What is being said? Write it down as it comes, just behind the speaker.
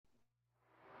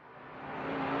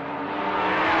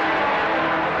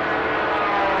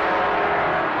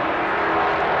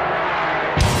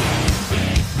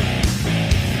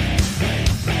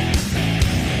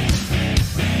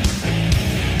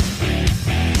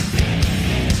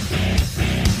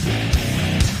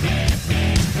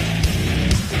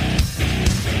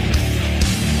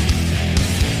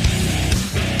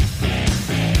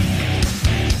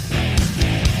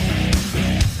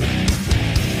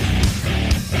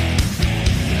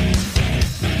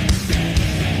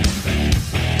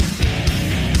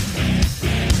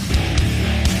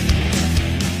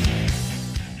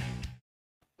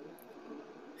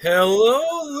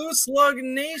Hello, Loose Lug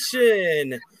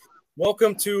Nation.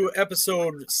 Welcome to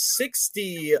episode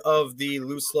 60 of the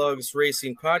Loose Lugs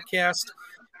Racing Podcast.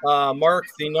 Mark,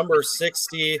 the number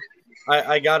 60.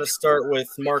 I got to start with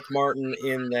Mark Martin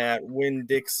in that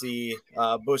Winn-Dixie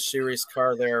Busch Series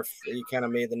car there. He kind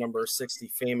of made the number 60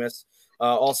 famous.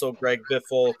 Also, Greg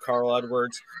Biffle, Carl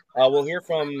Edwards. We'll hear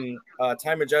from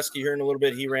Ty Majeski here in a little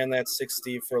bit. He ran that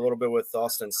 60 for a little bit with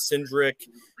Austin Cindric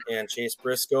and Chase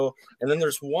Briscoe. And then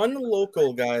there's one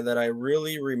local guy that I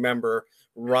really remember,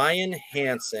 Ryan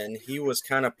Hansen. He was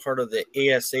kind of part of the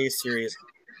ASA series,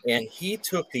 and he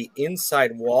took the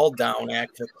inside wall down at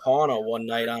Kaukauna one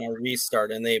night on a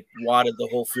restart, and they wadded the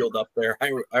whole field up there.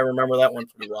 I remember that one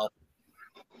pretty well.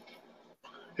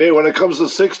 Hey, when it comes to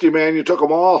 60, man, you took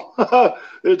them all.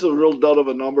 It's a real dud of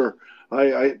a number.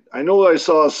 I know I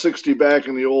saw a 60 back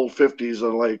in the old 50s,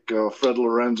 like Fred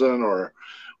Lorenzen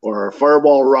or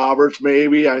Fireball Roberts,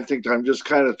 maybe. I think I'm just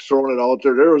kind of throwing it out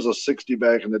there. There was a 60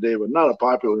 back in the day, but not a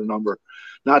popular number.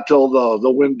 Not till the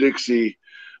Winn-Dixie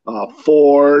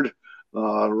Ford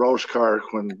Roush car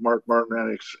when Mark Martin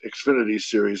ran Xfinity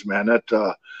series, man.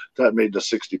 That made the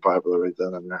 60 popular right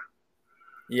then and there.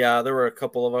 Yeah, there were a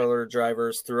couple of other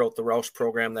drivers throughout the Roush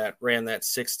program that ran that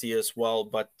 60 as well,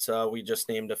 but we just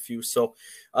named a few. So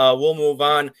we'll move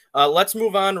on. Let's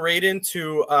move on right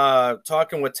into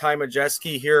talking with Ty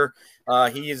Majeski here.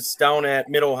 He's down at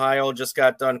Mid-Ohio, just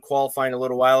got done qualifying a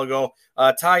little while ago.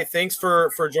 Ty, thanks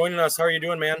for joining us. How are you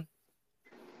doing, man?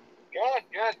 Good.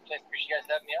 I appreciate you guys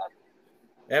having me on.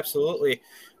 Absolutely.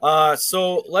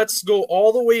 So let's go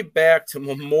all the way back to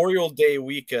Memorial Day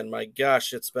weekend. My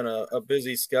gosh, it's been a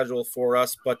busy schedule for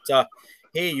us. But,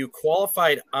 hey, you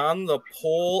qualified on the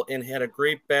pole and had a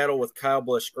great battle with Kyle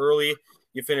Busch early.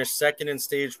 You finished second in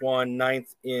stage one,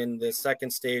 ninth in the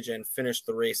second stage, and finished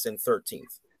the race in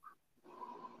 13th.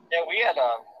 Yeah, we had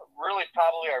really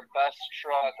probably our best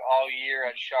truck all year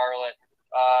at Charlotte.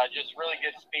 Just really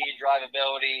good speed,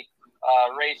 drivability,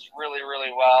 raced really,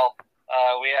 really well.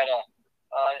 We had a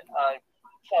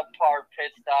subpar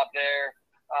pit stop there.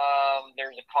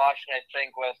 There's a caution, I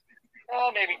think, with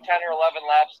maybe 10 or 11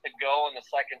 laps to go in the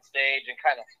second stage, and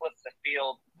kind of flipped the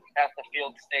field. Half the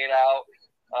field stayed out,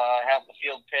 half the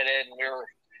field pitted, and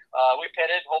we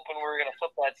pitted hoping we were going to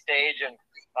flip that stage. And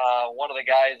one of the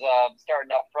guys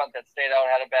starting up front that stayed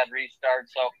out had a bad restart,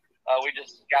 so we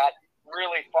just got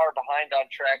really far behind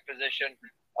on track position.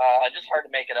 Just hard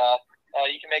to make it up.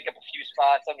 You can make up a few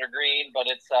spots under green, but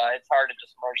it's hard to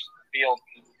just march the field.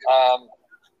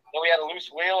 Then we had a loose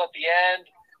wheel at the end.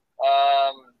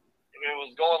 It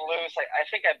was going loose. I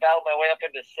think I battled my way up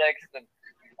into sixth and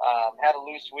had a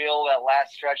loose wheel that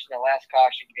last stretch, and the last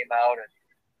caution came out and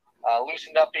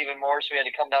loosened up even more, so we had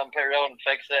to come down pit road and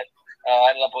fix it.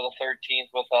 Ended up with a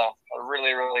 13th with a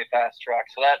really, really fast truck.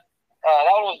 So that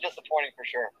one was disappointing for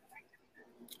sure.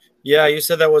 Yeah, you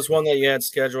said that was one that you had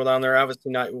scheduled on there.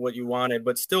 Obviously not what you wanted,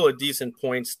 but still a decent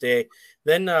points day.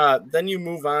 Then you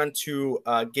move on to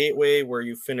Gateway, where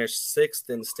you finished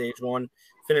sixth in stage one,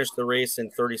 finished the race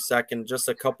in 32nd. Just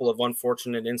a couple of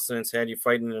unfortunate incidents had you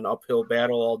fighting an uphill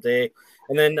battle all day.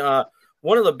 And then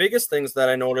one of the biggest things that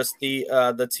I noticed,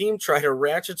 the team tried to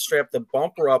ratchet strap the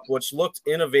bumper up, which looked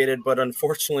innovative, but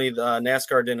unfortunately the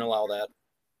NASCAR didn't allow that.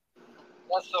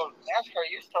 So NASCAR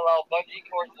used to allow bungee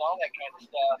cords and all that kind of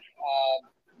stuff.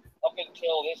 Up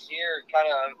until this year,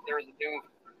 there was a new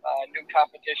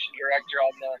competition director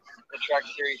on the truck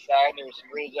series side. There were some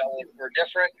rules that were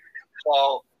different.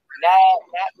 So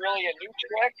not really a new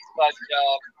trick, but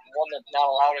one that's not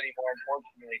allowed anymore,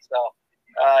 unfortunately. So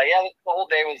the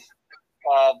whole day was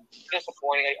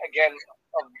disappointing. Again,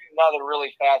 another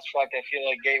really fast truck. I feel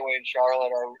like Gateway and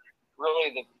Charlotte are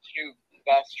really the two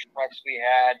best trucks we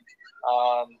had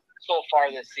so far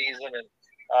this season, and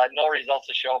no results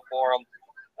to show for them.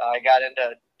 I got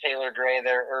into Taylor Gray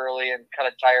there early and cut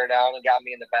a tire down and got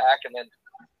me in the back, and then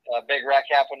a big wreck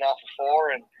happened off of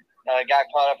 4, and got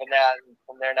caught up in that. And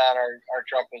from there on, our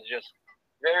truck was just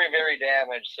very, very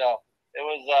damaged. So it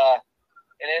was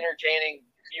an entertaining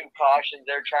few cautions.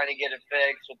 They're trying to get it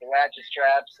fixed with the ratchet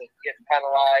straps and getting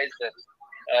penalized, and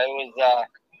it was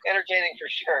entertaining for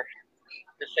sure,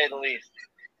 to say the least.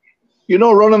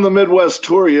 Running the Midwest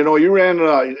Tour, you ran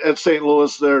at St.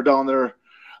 Louis down there.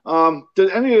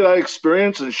 Did any of that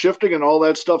experience and shifting and all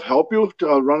that stuff help you to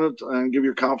run it and give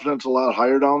your confidence a lot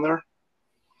higher down there?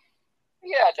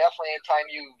 Yeah, definitely.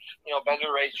 Anytime you've been to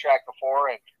a racetrack before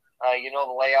and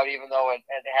the layout, even though it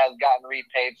has gotten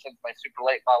repaved since my super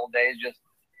late model days, just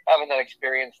having that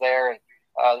experience there, and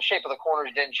the shape of the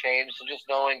corners didn't change. So just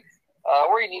knowing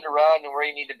where you need to run and where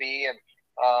you need to be, and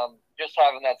just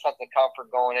having that sense of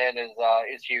comfort going in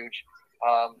is huge.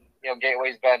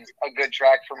 Gateway's been a good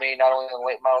track for me, not only on the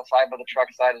late model side, but the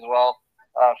truck side as well.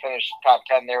 Finished top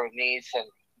 10 there with Nice,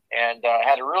 and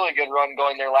had a really good run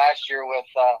going there last year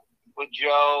with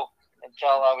Joe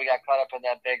until we got caught up in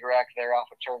that big wreck there off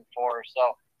of turn 4.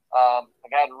 So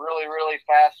I've had really, really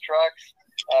fast trucks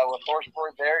with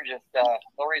ThorSport there, just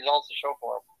no results to show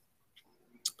for them.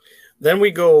 Then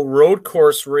we go road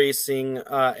course racing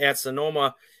at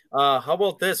Sonoma. How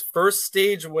about this? First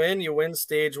stage win, you win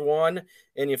stage 1,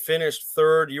 and you finished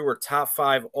 3rd. You were top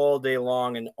 5 all day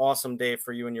long. An awesome day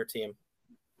for you and your team.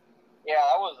 Yeah,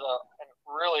 that was a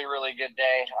really, really good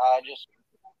day. Just,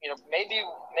 maybe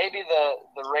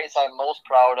the race I'm most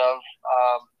proud of,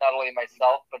 not only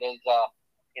myself, but is,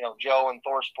 Joe and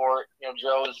ThorSport.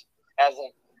 Joe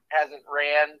hasn't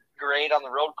ran great on the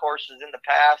road courses in the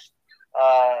past.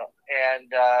 And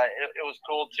it was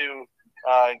cool to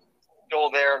go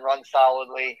there and run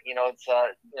solidly. It's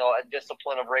a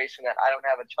discipline of racing that I don't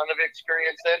have a ton of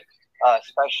experience in,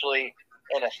 especially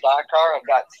in a stock car. I've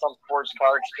got some sports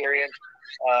car experience,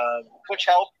 which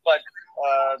helped, but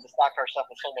the stock car stuff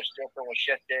is so much different with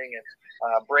shifting and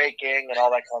braking and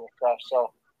all that kind of stuff.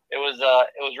 So it was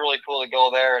really cool to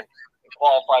go there and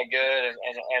qualify good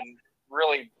and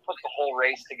really put the whole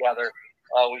race together.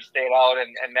 We stayed out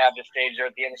and nabbed a stage there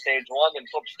at the end of stage 1, then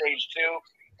flipped stage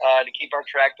 2 to keep our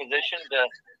track position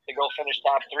to go finish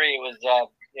top 3. It was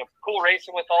cool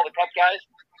racing with all the Cup guys.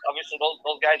 Obviously,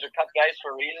 those guys are Cup guys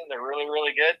for a reason. They're really,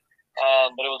 really good.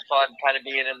 But it was fun kind of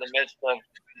being in the midst of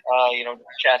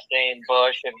Chastain,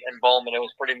 Busch, and Bowman. It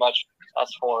was pretty much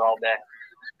us 4 all day.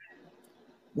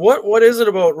 What is it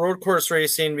about road course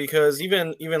racing? Because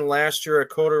even last year at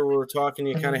Coder, we were talking,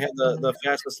 you kind of had the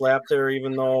fastest lap there,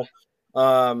 even though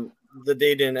the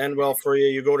day didn't end well for you.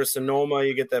 You go to Sonoma,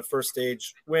 you get that first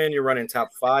stage win, you're running top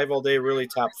 5 all day, really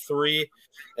top 3.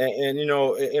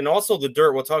 And also the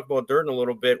dirt. We'll talk about dirt in a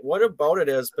little bit. What about it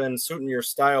has been suiting your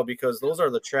style? Because those are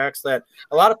the tracks that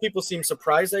a lot of people seem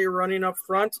surprised that you're running up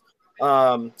front.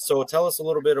 So tell us a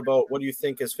little bit about what do you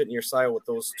think is fitting your style with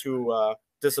those two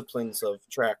disciplines of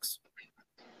tracks.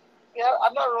 Yeah,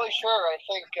 I'm not really sure. I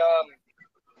think,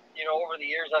 over the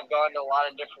years I've gone to a lot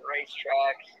of different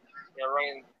racetracks,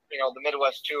 running, the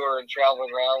Midwest Tour and traveling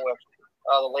around with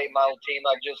the late model team.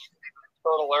 I've just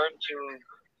sort of learned to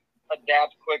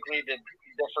adapt quickly to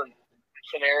different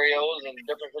scenarios and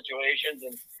different situations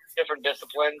and different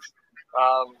disciplines.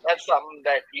 That's something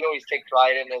that you always take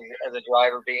pride in as a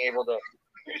driver, being able to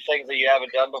do things that you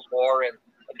haven't done before and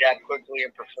adapt quickly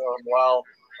and perform well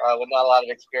with not a lot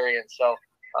of experience. So,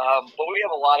 but we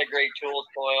have a lot of great tools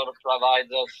Toyota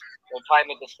provides us. Time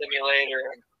at the simulator.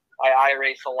 I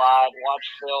race a lot, watch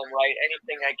film, right?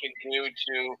 Anything I can do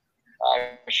to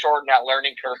shorten that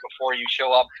learning curve before you show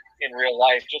up in real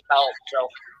life just helps. So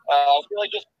I feel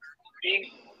like just being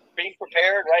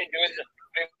prepared, right? Doing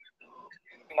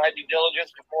my due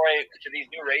diligence before to these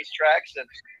new racetracks, and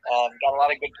got a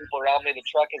lot of good people around me. The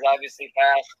truck is obviously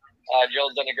fast.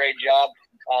 Joe's done a great job,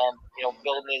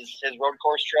 building his road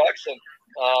course trucks, and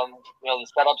the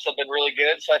setups have been really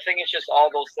good. So I think it's just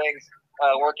all those things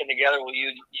working together will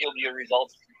yield you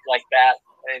results like that,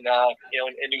 and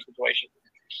in new situations.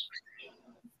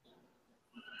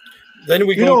 Then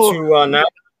we go to now,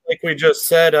 like we just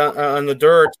said, on the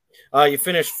dirt. You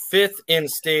finished 5th in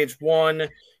stage 1,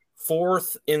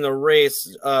 4th in the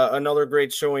race. Another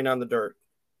great showing on the dirt.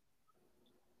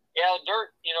 Yeah, dirt.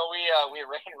 We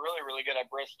ran really, really good at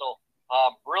Bristol.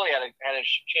 Really had a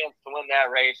chance to win that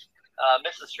race.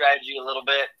 Missed the strategy a little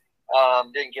bit.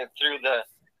 Didn't get through the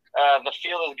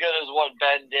field as good as what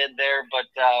Ben did there, but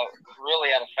really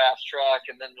had a fast truck.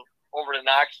 And then over to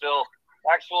Knoxville.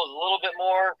 Knoxville is a little bit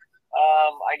more,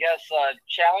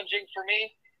 challenging for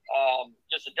me.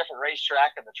 Just a different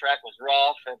racetrack, and the track was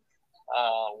rough and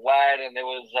wet, and it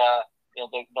was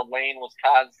the lane was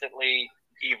constantly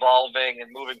evolving and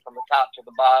moving from the top to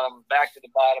the bottom, back to the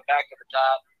bottom, back to the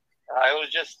top. It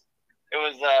was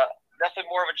definitely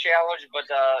more of a challenge, but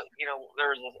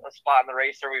there was a spot in the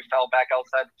race where we fell back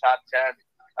outside the top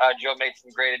 10. Joe made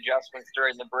some great adjustments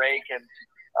during the break and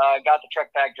got the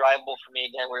truck back drivable for me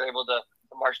again. We were able to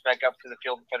march back up to the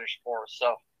field and finish 4th.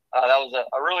 So that was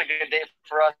a really good day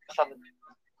for us on the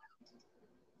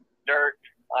dirt.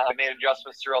 We made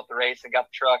adjustments throughout the race and got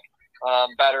the truck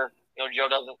better. Joe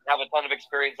doesn't have a ton of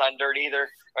experience on dirt either,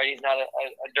 right? He's not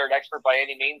a dirt expert by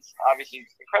any means. Obviously, he's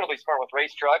incredibly smart with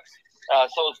race trucks.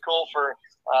 So it's cool for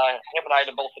him and I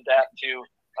to both adapt to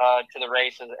the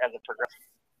race as it progresses.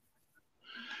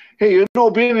 Hey,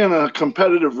 being in a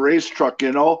competitive race truck,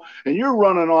 and you're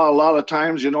running a lot of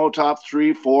times, top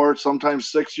 3, 4, sometimes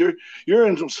 6. You're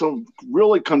in some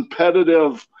really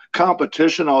competitive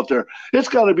competition out there. It's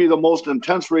got to be the most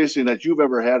intense racing that you've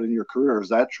ever had in your career. Is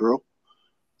that true?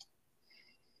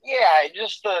 Yeah,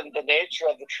 just the nature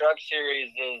of the truck series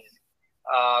is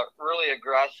really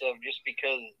aggressive just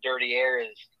because dirty air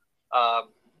is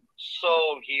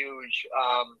so huge.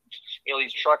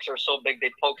 These trucks are so big,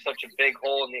 they poke such a big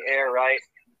hole in the air, right?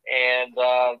 And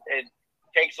it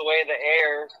takes away the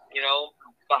air,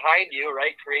 behind you,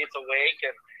 right? Creates a wake.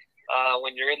 And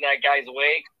when you're in that guy's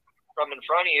wake from in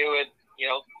front of you,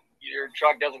 your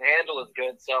truck doesn't handle as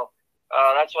good. So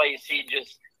that's why you see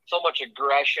just so much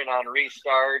aggression on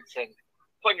restarts and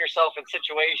putting yourself in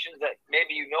situations that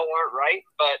maybe aren't right,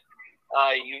 but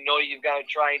you've got to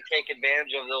try and take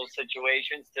advantage of those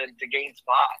situations to gain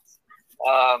spots.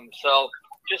 So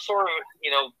just sort of,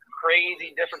 crazy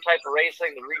different type of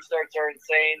racing. The restarts are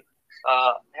insane.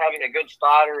 Having a good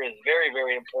spotter is very,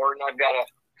 very important. I've got a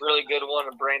really good one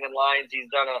of Brandon Lyons. He's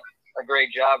done a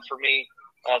great job for me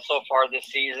so far this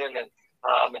season. And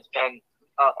it's been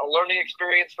a learning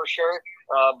experience for sure,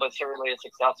 but certainly a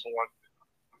successful one.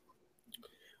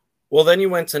 Well, then you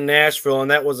went to Nashville, and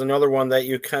that was another one that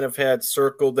you kind of had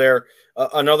circled there.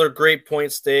 Another great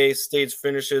point stage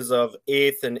finishes of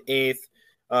 8th and 8th,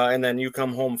 and then you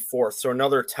come home 4th. So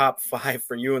another top 5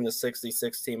 for you in the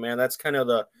 66 team, man. That's kind of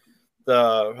the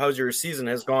how's your season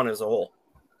has gone as a whole.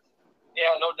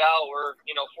 Yeah, no doubt. We're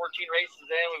 14 races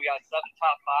in. We've got 7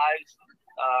 top 5s.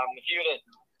 If you would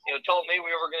have told me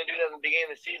we were going to do that at the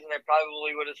beginning of the season, I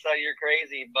probably would have said you're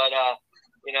crazy. But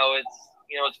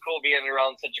it's cool being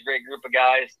around such a great group of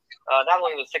guys. Not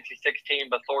only the 66 team,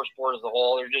 but ThorSport as a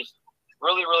whole. They're just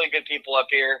really, really good people up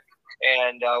here,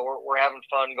 and we're having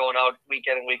fun going out week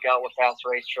in and week out with fast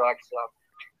race trucks.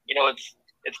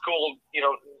 It's cool.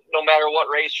 No matter what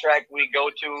racetrack we go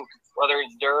to, whether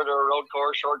it's dirt or road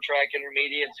course, short track,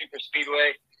 intermediate, super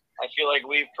speedway, I feel like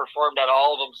we've performed at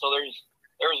all of them. So there's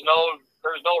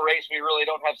no race we really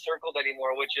don't have circled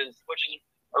anymore, which is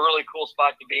a really cool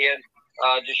spot to be in.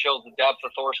 Just shows the depth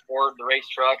of ThorSport, the race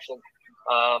trucks, and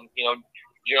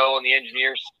Joe and the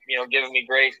engineers, giving me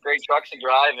great trucks to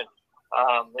drive, and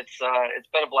it's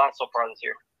been a blast so far this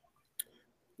year.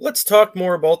 Let's talk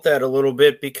more about that a little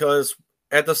bit, because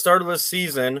at the start of the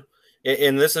season,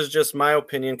 and this is just my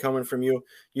opinion coming from you,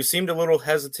 you seemed a little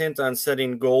hesitant on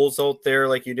setting goals out there,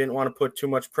 like you didn't want to put too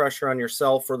much pressure on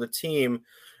yourself or the team.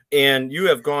 And you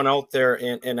have gone out there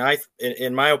and I,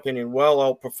 in my opinion, well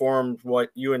outperformed what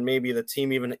you and maybe the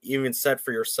team even set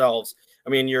for yourselves. I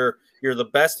mean, you're the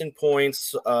best in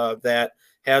points that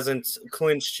hasn't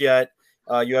clinched yet.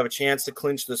 You have a chance to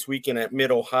clinch this weekend at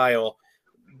Mid-Ohio.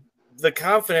 The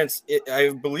confidence, I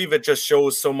believe it just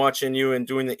shows so much in you and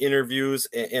doing the interviews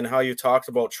and how you talked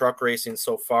about truck racing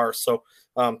so far. So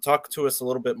talk to us a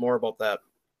little bit more about that.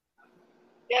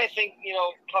 Yeah, I think,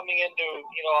 coming into,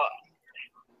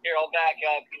 here, I'll back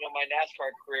up. My NASCAR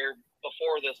career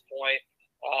before this point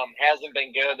hasn't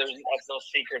been good. That's no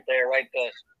secret there, right?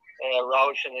 The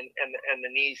Roush and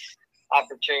the Nice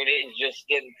opportunities just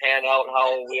didn't pan out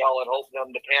how we all had hoped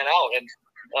them to pan out. And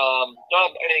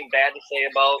don't have anything bad to say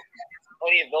about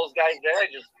any of those guys there. I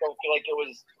just don't feel like it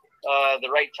was the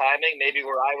right timing, maybe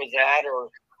where I was at, or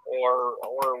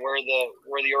where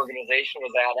the organization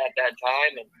was at that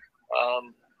time.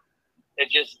 And it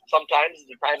just sometimes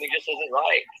the timing just isn't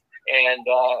right. And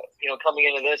coming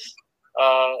into this,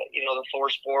 the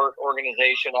ThorSport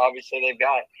organization, obviously they've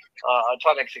got a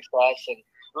ton of success and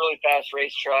really fast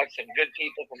race trucks and good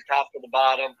people from top to the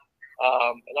bottom.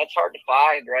 And that's hard to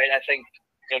find, right? I think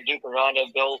Duke and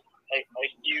Ronda built a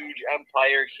huge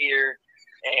empire here,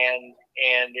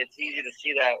 and it's easy to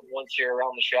see that once you're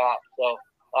around the shop. So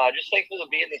just thankful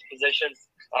to be in this position.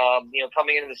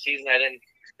 Coming into the season, I didn't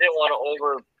want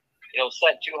to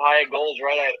set too high goals,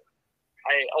 right?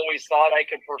 I always thought I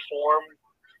could perform.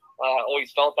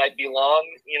 Always felt I'd belong,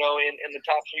 in the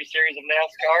top 3 series of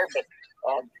NASCAR, but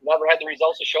never had the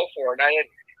results to show for it. And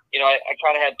I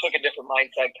kind of took a different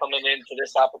mindset coming into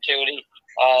this opportunity,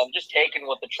 just taking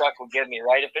what the truck would give me,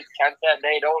 right? If it's 10th that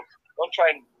day, don't try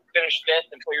and finish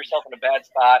 5th and put yourself in a bad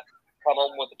spot. Come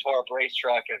home with a tore-up race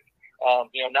truck. And,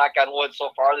 knock on wood, so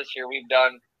far this year, we've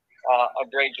done a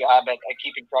great job at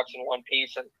keeping trucks in one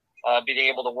piece and being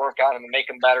able to work on them and make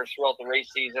them better throughout the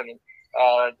race season. And,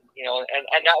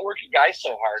 and not working guys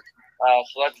so hard.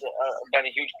 So that's been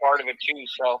a huge part of it too.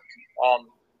 So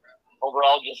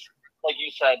overall, just like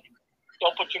you said,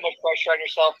 don't put too much pressure on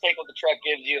yourself. Take what the truck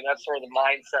gives you, and that's sort of the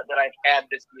mindset that I've had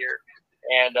this year,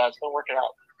 and it's been working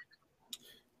out.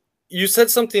 You said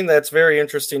something that's very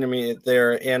interesting to me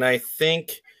there, and I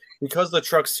think because the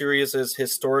truck series is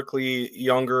historically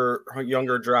younger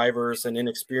drivers and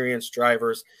inexperienced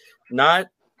drivers, not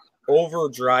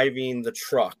overdriving the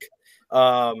truck.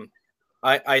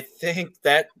 I think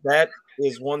that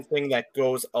is one thing that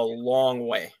goes a long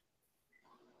way.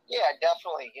 Yeah,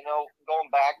 definitely. Going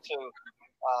back to,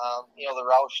 the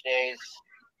Roush days,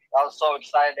 I was so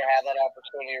excited to have that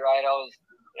opportunity, right? I was,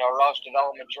 Roush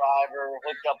development driver,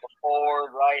 hooked up a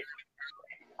Ford, right?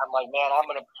 I'm like, man, I'm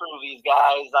going to prove these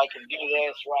guys I can do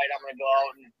this, right? I'm going to go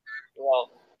out and,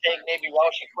 take maybe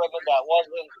Roush equipment that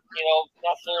wasn't,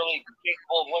 necessarily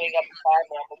capable of winning at the time,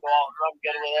 but I'm going to go out and run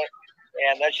good with it.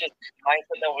 And that's just the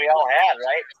mindset that we all had,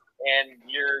 right? And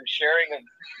you're sharing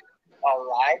a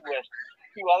ride with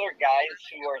two other guys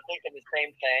who are thinking the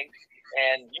same thing.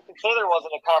 And you can say there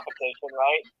wasn't a competition,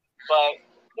 right? But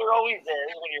there always is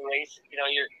when you race.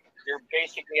 You're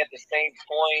basically at the same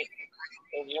point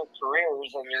in your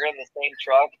careers, and you're in the same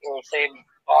truck or the same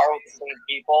car with the same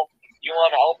people. You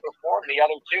want to outperform the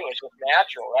other two. It's just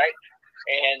natural, right?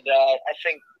 And I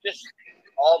think just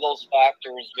all those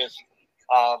factors just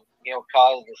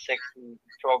caused the 60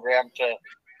 program to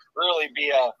really be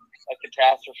a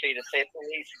catastrophe, to say the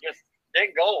least. Just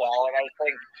didn't go well, and I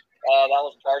think that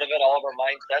was part of it. All of our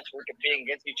mindsets were competing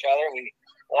against each other. We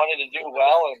wanted to do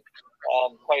well, and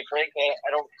quite frankly, I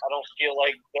don't feel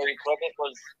like their equipment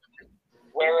was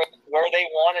where they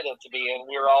wanted it to be, and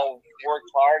we were all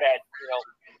worked hard at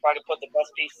trying to put the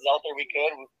best pieces out there we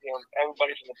could.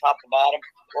 Everybody from the top to bottom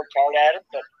worked hard at it,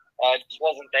 but it just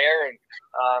wasn't there, and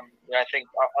I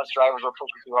think us drivers were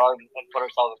pushing too hard and put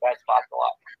ourselves in bad spots a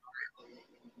lot.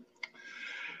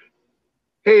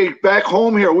 Hey, back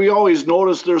home here, we always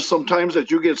notice there's sometimes that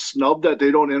you get snubbed that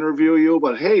they don't interview you.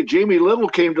 But hey, Jamie Little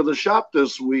came to the shop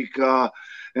this week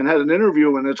and had an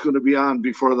interview, and it's going to be on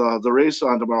before the race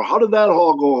on tomorrow. How did that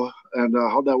all go, and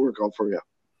how'd that work out for you?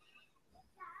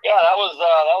 Yeah, that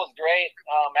was great.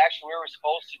 Actually, we were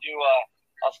supposed to do.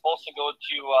 I was supposed to go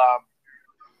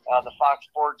to the Fox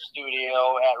Sports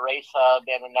studio at Race Hub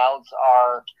and announce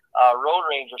our Road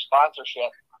Ranger sponsorship.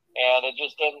 And it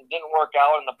just didn't work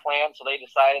out in the plan, so they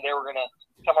decided they were going to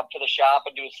come up to the shop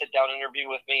and do a sit-down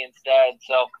interview with me instead.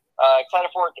 So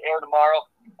excited for it to air tomorrow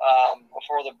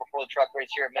before the truck race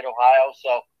here at Mid-Ohio.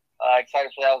 So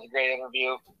excited for that. It was a great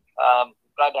interview.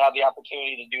 Glad to have the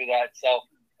opportunity to do that. So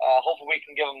hopefully we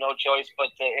can give them no choice but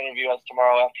to interview us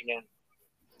tomorrow afternoon.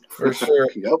 For sure.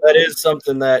 Yep. That is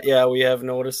something that, we have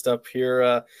noticed up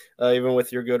here, even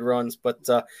with your good runs. But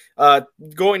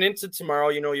going into tomorrow,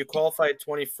 you qualified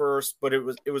 21st, but it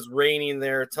was raining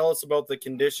there. Tell us about the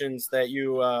conditions that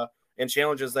you and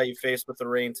challenges that you faced with the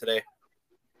rain today.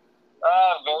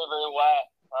 Very, very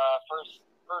wet.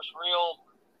 First real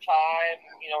time,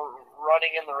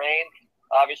 running in the rain.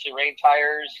 Obviously, rain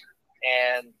tires,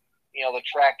 and the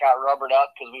track got rubbered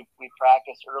up because we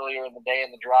practiced earlier in the day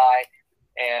in the dry.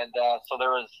 And so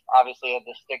there was obviously a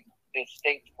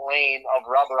distinct lane of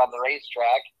rubber on the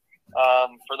racetrack.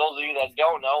 For those of you that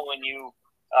don't know, when you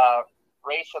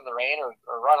race in the rain or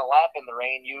run a lap in the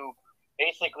rain, you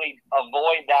basically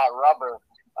avoid that rubber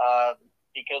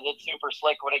because it's super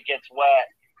slick when it gets wet.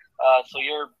 So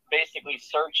you're basically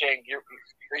searching. You're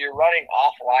running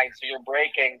offline, so you're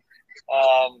braking,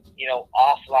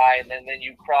 offline, and then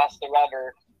you cross the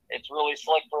rubber. It's really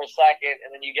slick for a second,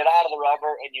 and then you get out of the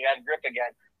rubber and you have grip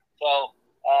again. So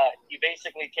you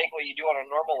basically take what you do on a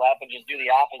normal lap and just do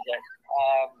the opposite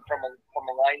from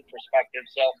a line perspective.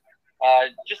 So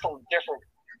just a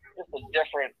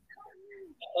different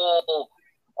whole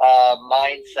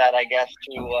mindset, I guess,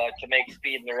 to make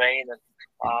speed in the rain. And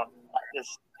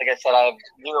like I said, I have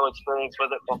zero experience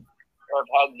with it.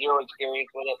 I've had zero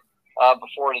experience with it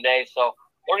before today. So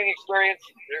learning experience,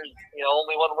 there's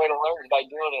only one way to learn is by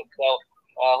doing it. So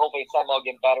hopefully something I'll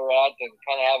get better at and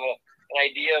kind of have an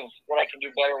idea of what I can do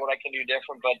better, what I can do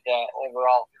different. But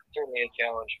overall, certainly a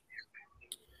challenge.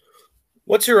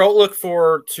 What's your outlook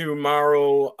for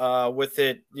tomorrow with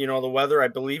it? The weather, I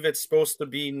believe it's supposed to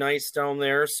be nice down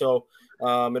there. So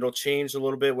it'll change a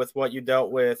little bit with what you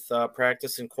dealt with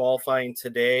practice and qualifying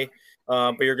today.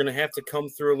 But you're going to have to come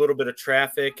through a little bit of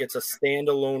traffic. It's a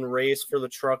standalone race for the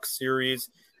truck series.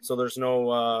 So there's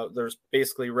there's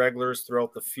basically regulars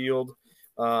throughout the field.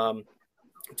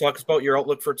 Talk about your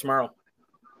outlook for tomorrow.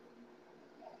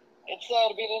 It's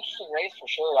to be an interesting race for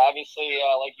sure. Obviously,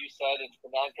 like you said, it's the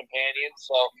non-companion,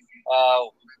 so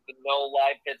no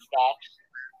live pit stops.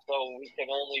 So we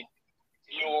can only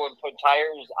fuel and put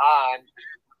tires on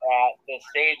at the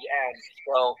stage end.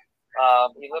 So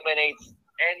eliminates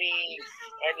any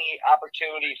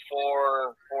opportunity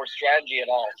for strategy at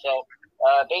all. So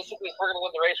basically, if we're going to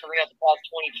win the race, we're going to have to pass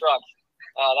 20 trucks.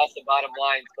 That's the bottom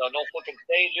line. So no flipping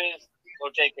stages,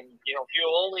 no taking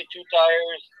fuel, only 2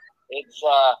 tires. It's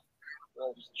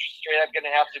straight up going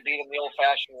to have to beat them the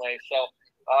old-fashioned way. So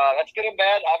that's good and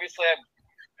bad. Obviously,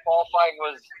 qualifying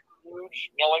was huge,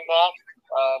 knowing that.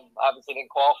 Obviously,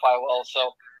 didn't qualify well,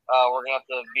 so we're going to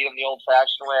have to beat them the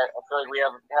old-fashioned way. I feel like we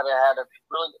haven't had a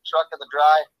really good truck in the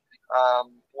dry,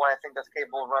 one I think that's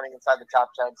capable of running inside the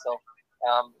top 10. So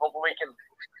hopefully we can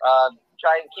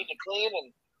try and keep it clean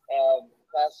and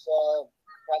pass some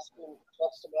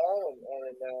trucks tomorrow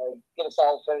and get a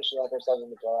solid finish like ourselves in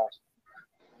the playoffs.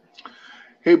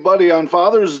 Hey, buddy, on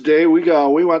Father's Day, we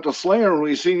went to Slinger and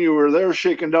we seen you were there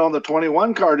shaking down the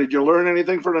 21 car. Did you learn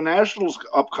anything for the Nationals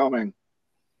upcoming?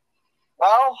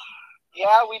 Well,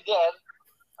 yeah, we did.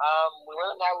 We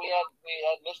learned that we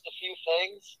had missed a few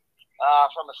things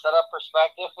from a setup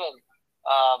perspective and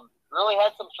really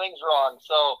had some things wrong.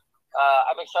 So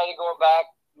I'm excited going back.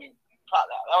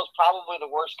 That was probably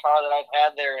the worst car that I've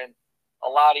had there in a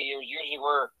lot of years. Usually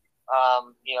we're,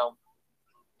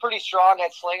 pretty strong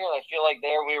at Slinger. I feel like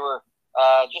there we were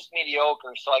just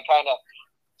mediocre. So I kind of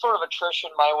sort of attrition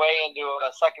my way into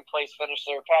a second place finish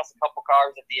there, passed a couple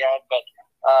cars at the end, but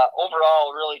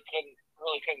overall really couldn't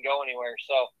go anywhere.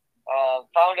 So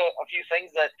found a few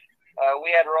things that we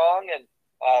had wrong, and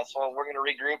so we're going to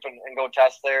regroup and go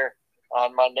test there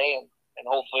on Monday and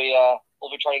hopefully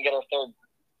try and get our third.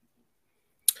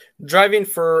 Driving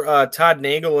for Todd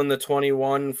Nagel in the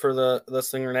 21 for the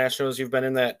Slinger Nationals. You've been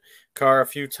in that car a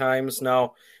few times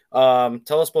now.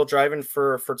 Tell us about driving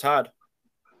for Todd.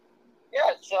 Yeah,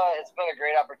 it's been a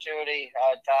great opportunity.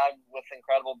 Todd with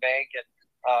Incredible Bank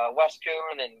and Wes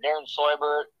Kuhn and Darren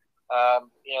Soybert.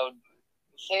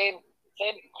 Same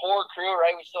core crew,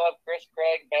 right? We still have Chris,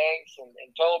 Craig, Banks,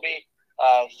 and Toby.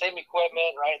 Same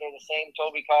equipment, right? They're the same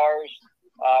Toby cars.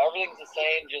 Everything's the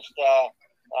same, just a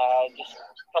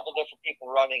couple different people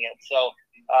running it. So,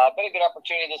 been a good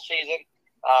opportunity this season.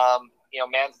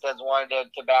 Manstead's wanted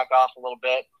to back off a little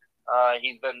bit.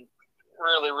 He's been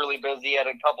really, really busy. Had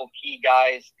a couple key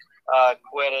guys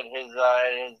quit at his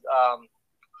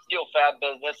steel fab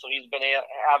business, so he's been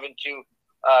having to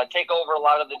take over a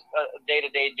lot of the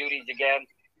day-to-day duties again.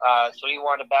 So he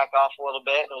wanted to back off a little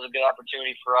bit. It was a good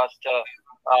opportunity for us to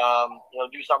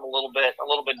do something a little bit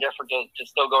different to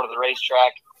still go to the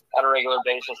racetrack on a regular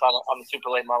basis on the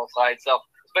super late model side. So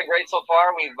it's been great so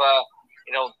far. We've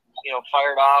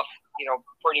fired off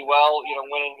pretty well.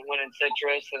 Winning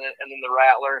Citrus and then the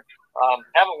Rattler.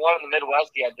 Haven't won in the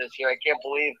Midwest yet this year. I can't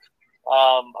believe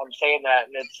I'm saying that,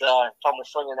 and it's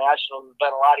almost Slinger National. It's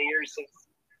been a lot of years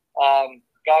since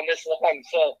gone this long.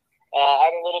 So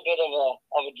I'm a little bit of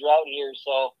a drought here.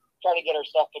 So trying to get our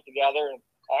stuff put together. And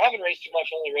I haven't raced too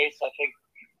much. Only raced I think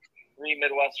 3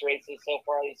 Midwest races so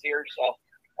far this year. So.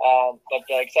 But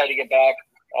excited to get back.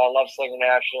 Love Slinger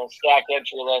National. Stacked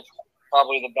entry list,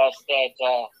 probably the best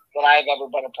that I've ever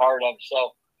been a part of.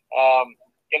 So,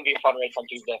 gonna be a fun race on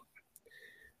Tuesday.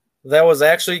 That was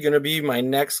actually going to be my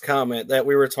next comment. That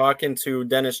we were talking to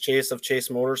Dennis Chase of Chase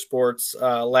Motorsports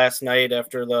last night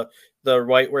after the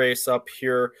white race up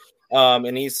here, and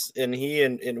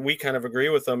we kind of agree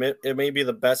with him. It may be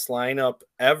the best lineup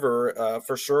ever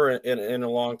for sure in a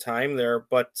long time there,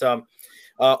 but.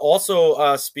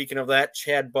 Also, speaking of that,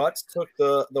 Chad Butts took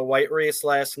the white race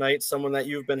last night, someone that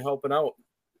you've been helping out.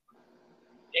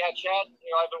 Yeah, Chad,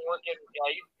 I've been working,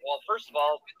 first of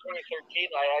all, 2013,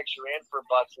 I actually ran for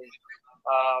Butts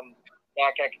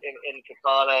back in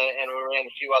Kakana, and we ran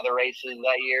a few other races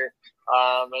that year.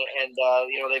 They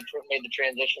made the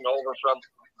transition over from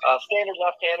standard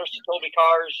left-handers to Toby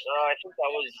cars. I think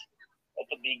that was at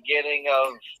the beginning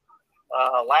of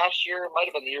last year. It might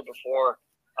have been the year before.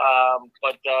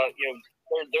 But they're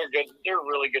good. They're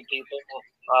really good people.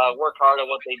 Work hard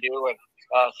at what they do, and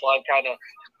so I've kind of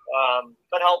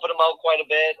been helping them out quite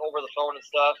a bit over the phone and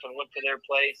stuff. And went to their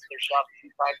place, their shop a few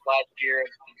times last year,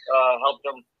 and helped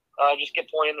them just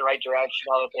get pointed in the right direction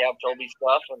now that they have Toby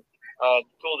stuff. And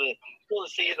cool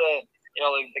to see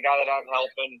the guy that I'm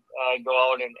helping go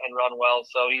out and run well.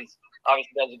 So he's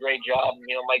obviously does a great job.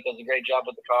 Mike does a great job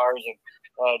with the cars, and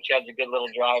Chad's a good little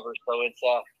driver. So it's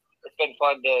been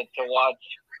fun to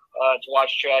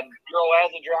watch Chad grow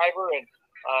as a driver and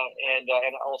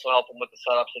also help him with the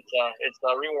setups. It's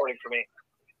rewarding for me.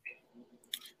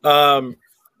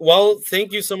 Well,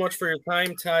 thank you so much for your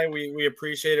time, Ty. We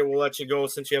appreciate it. We'll let you go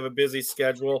since you have a busy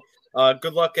schedule.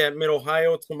 Good luck at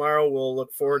Mid-Ohio tomorrow. We'll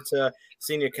look forward to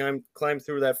seeing you climb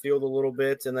through that field a little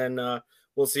bit, and then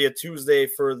we'll see you Tuesday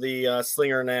for the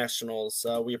Slinger Nationals.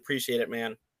 We appreciate it,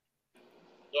 man.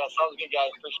 Yeah, sounds good, guys.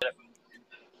 Appreciate it.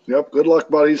 Yep. Good luck,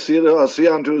 buddy. See you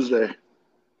on Tuesday. All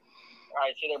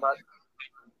right. See you there, Mark.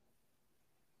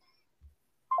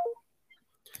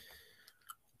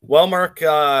 Well, Mark,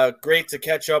 great to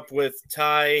catch up with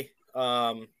Ty.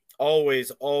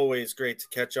 Always great to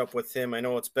catch up with him. I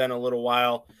know it's been a little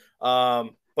while.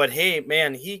 But hey,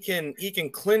 man, he can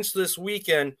clinch this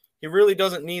weekend. He really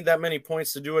doesn't need that many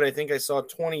points to do it. I think I saw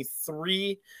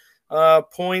 23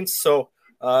 points. So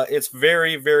it's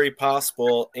very, very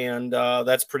possible. And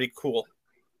that's pretty cool.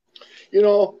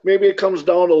 Maybe it comes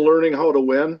down to learning how to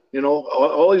win.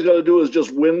 All he's got to do is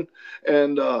just win,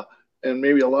 and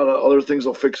maybe a lot of other things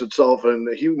will fix itself, and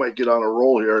he might get on a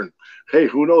roll here. And hey,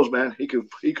 who knows, man? He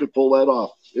could pull that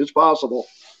off. It's possible.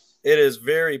 It is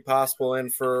very possible,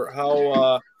 and for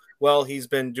how well he's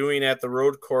been doing at the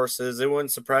road courses, it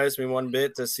wouldn't surprise me one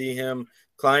bit to see him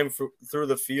climb through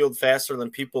the field faster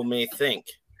than people may think.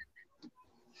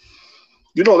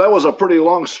 That was a pretty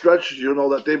long stretch,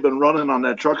 that they've been running on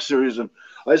that truck series. And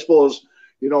I suppose,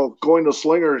 going to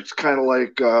Slinger, it's kind of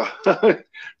like,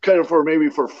 kind of for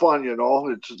fun,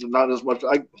 it's not as much.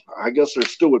 I guess there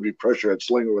still would be pressure at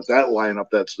Slinger with that lineup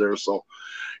that's there. So,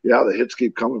 yeah, the hits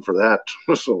keep coming for that.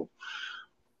 So,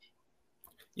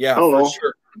 yeah, for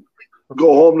sure.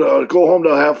 Go home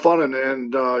to have fun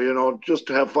and just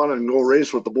to have fun and go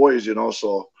race with the boys,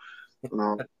 so.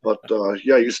 But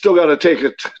you still got to take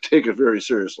it very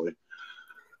seriously.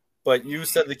 But you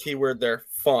said the key word there,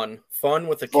 fun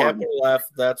with a capital F.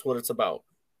 That's what it's about.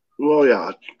 Well,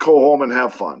 yeah, go home and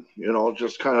have fun.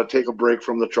 Just kind of take a break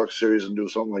from the truck series and do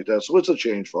something like that. So it's a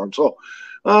change for him. So,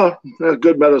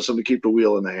 good medicine to keep the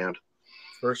wheel in the hand.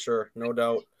 For sure, no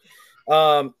doubt.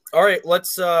 All right,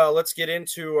 let's get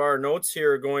into our notes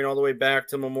here, going all the way back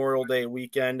to Memorial Day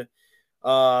weekend.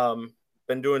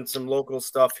 Been doing some local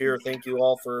stuff here. Thank you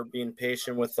all for being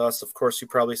patient with us. Of course, you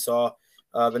probably saw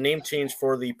the name change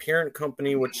for the parent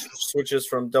company, which switches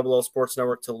from Double L Sports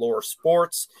Network to Lore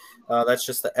Sports. That's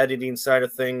just the editing side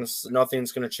of things.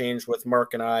 Nothing's going to change with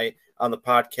Mark and I on the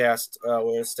podcast.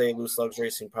 We'll stay Loose Lugs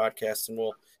Racing Podcast, and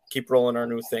we'll keep rolling our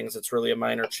new things. It's really a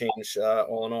minor change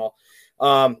all in all.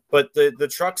 But the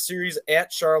truck series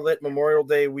at Charlotte, Memorial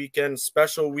Day weekend,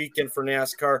 special weekend for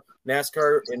NASCAR.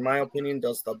 NASCAR, in my opinion,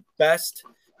 does the best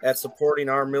at supporting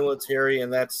our military,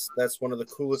 and that's one of the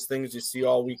coolest things you see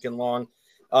all weekend long.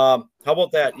 How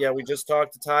about that? Yeah, we just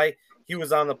talked to Ty. He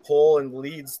was on the pole and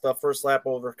leads the first lap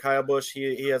over Kyle Busch.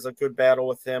 He has a good battle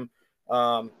with him.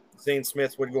 Zane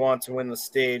Smith would go on to win the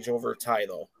stage over Ty,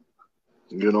 though.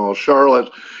 Charlotte,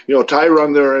 Ty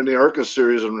run there in the ARCA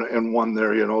series and won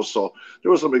there, so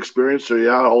there was some experience there.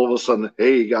 Yeah, all of a sudden,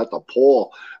 hey, he got the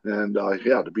pole. And,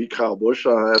 to beat Kyle Busch,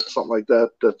 something like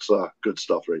that, that's good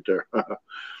stuff right there.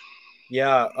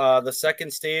 Yeah, the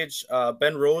second stage,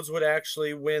 Ben Rhodes would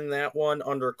actually win that one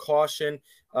under caution.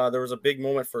 There was a big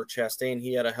moment for Chastain.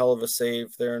 He had a hell of a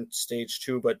save there in stage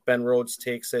 2, but Ben Rhodes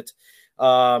takes it.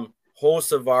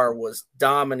 Hocevar was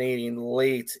dominating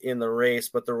late in the race,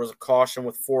 but there was a caution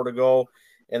with 4 to go.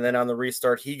 And then on the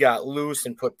restart, he got loose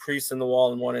and put Preece in the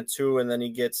wall in 1 and 2. And then he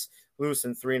gets loose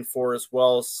in 3 and 4 as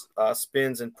well,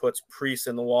 spins and puts Preece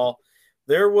in the wall.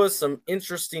 There was some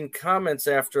interesting comments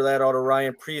after that out of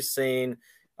Ryan Preece saying,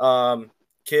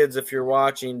 kids, if you're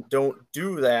watching, don't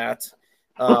do that.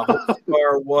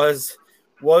 Hocevar was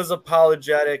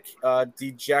apologetic,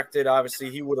 dejected. Obviously,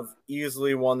 he would have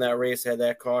easily won that race had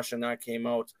that caution not came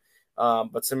out.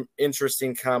 But some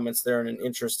interesting comments there in an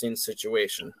interesting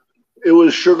situation. It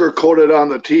was sugar-coated on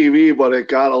the TV, but it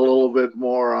got a little bit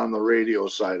more on the radio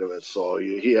side of it. So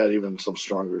he had even some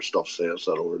stronger stuff said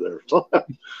over there. So,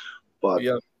 but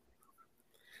yeah,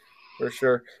 for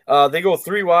sure. They go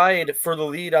 3 wide for the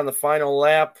lead on the final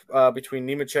lap between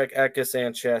Nemechek, Eckes,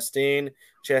 and Chastain.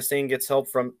 Chastain gets help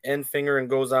from Enfinger and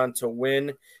goes on to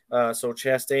win. So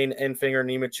Chastain, Enfinger,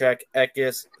 Nemechek,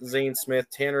 Eckes, Zane Smith,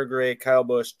 Tanner Gray, Kyle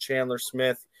Busch, Chandler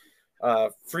Smith,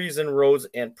 Friesen, Rhodes,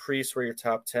 and Preece were your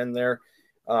top 10 there.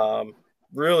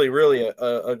 Really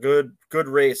a good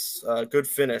race, good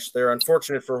finish. They're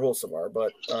unfortunate for Hocevar,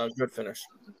 but good finish.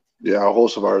 Yeah,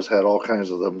 Hocevar's had all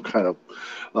kinds of them kind of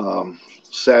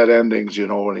sad endings,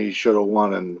 when he should have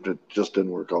won, and it just didn't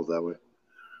work out that way.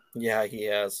 Yeah, he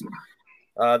has.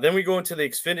 Then we go into the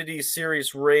Xfinity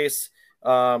Series race.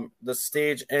 The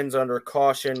stage ends under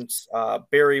caution.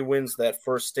 Barry wins that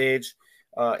first stage.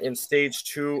 In stage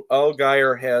 2,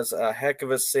 Allgaier has a heck of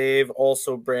a save.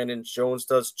 Also, Brandon Jones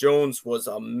does. Jones was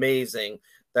amazing,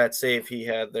 that save he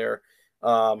had there.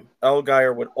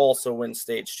 Allgaier would also win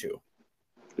stage 2.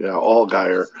 Yeah,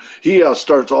 Allgaier. He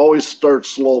always starts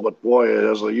slow, but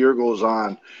boy, as the year goes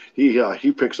on,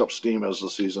 he picks up steam as the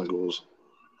season goes.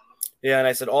 Yeah, and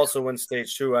I said also win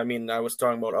stage 2. I mean, I was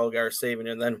talking about Allgaier saving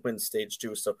and then win stage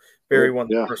 2. So Barry won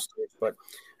the first stage. But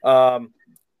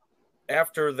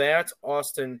after that,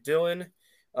 Austin Dillon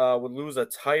would lose a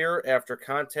tire after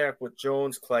contact with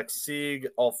Jones, Kleck-Sieg,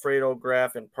 Alfredo,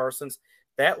 Graf, and Parsons.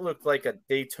 That looked like a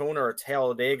Daytona or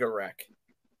Talladega wreck.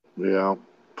 Yeah,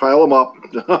 pile them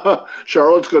up.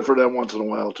 Charlotte's good for them once in a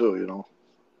while too, you know.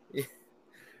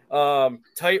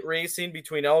 Tight racing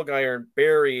between Allgaier and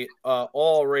Berry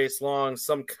all race long.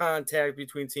 Some contact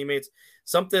between teammates.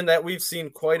 Something that we've seen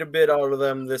quite a bit out of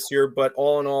them this year, but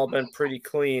all in all, been pretty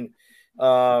clean.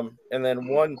 And then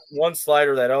one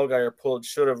slider that Allgaier pulled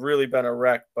should have really been a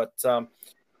wreck, but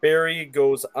Berry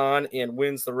goes on and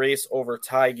wins the race over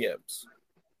Ty Gibbs.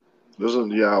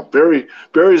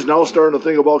 Barry's now starting to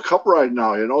think about cup ride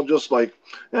now, you know, just like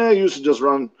he used to just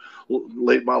run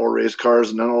late model race cars,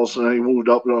 and then all of a sudden he moved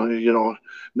up, you know.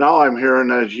 Now I'm hearing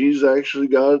that he's actually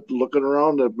got looking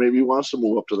around that maybe he wants to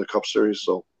move up to the Cup Series,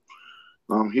 so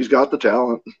he's got the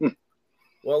talent.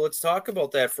 Well, let's talk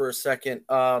about that for a second.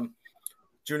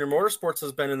 Junior Motorsports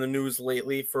has been in the news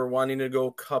lately for wanting to go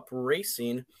Cup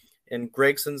racing, and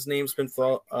Gregson's name's been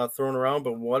thrown around,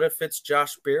 but what if it's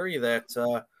Josh Berry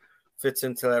that fits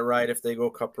into that ride if they go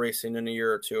Cup racing in a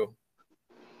year or two?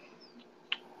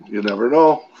 You never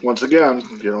know. Once again,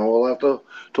 you know, we'll have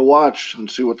to watch and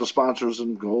see what the sponsors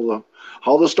and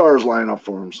how the stars line up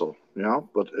for him. So, yeah,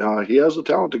 but he has the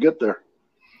talent to get there.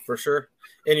 For sure.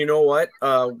 And you know what?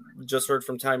 Just heard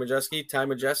from Ty Majeski. Ty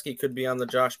Majeski could be on the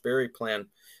Josh Berry plan.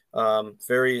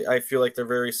 I feel like they're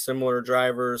very similar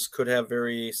drivers, could have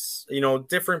very,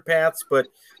 different paths, but,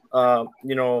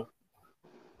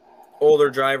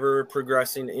 older driver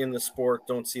progressing in the sport.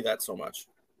 Don't see that so much.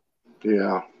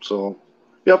 Yeah. So,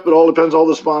 yep, it all depends how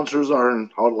the sponsors are and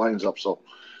how it lines up. So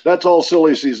that's all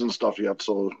silly season stuff yet.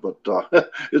 So, but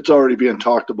it's already being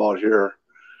talked about here,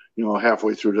 you know,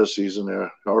 halfway through this season.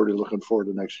 They're already looking forward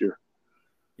to next year.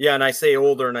 Yeah, and I say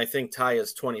older, and I think Ty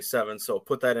is 27. So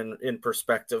put that in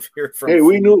perspective here.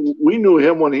 We knew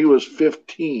him when he was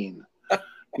 15.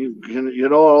 You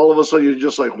know, all of a sudden you're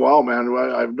just like, wow, man,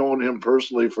 I've known him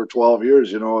personally for 12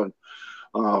 years, you know, and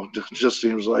it just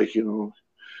seems like, you know,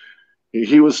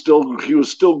 he was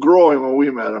still growing when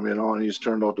we met him, you know, and he's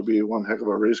turned out to be one heck of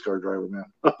a race car driver, man.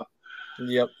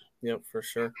 Yep, for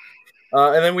sure.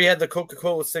 And then we had the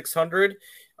Coca-Cola 600.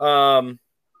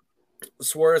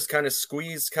 Suarez kind of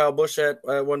squeezed Kyle Busch at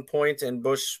one point, and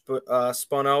Busch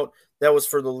spun out. That was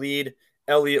for the lead.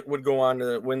 Elliott would go on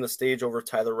to win the stage over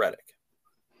Tyler Reddick.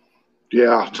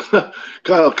 Yeah,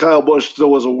 Kyle Busch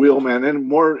still was a wheelman,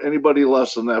 and anybody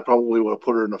less than that probably would have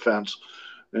put her in the fence.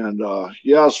 And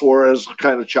Suarez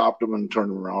kind of chopped him and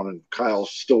turned him around, and Kyle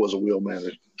still was a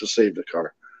wheelman to save the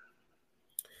car.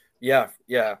 Yeah.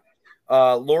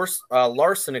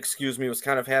 Larson, was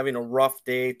kind of having a rough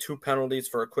day. 2 penalties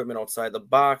for equipment outside the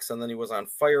box, and then he was on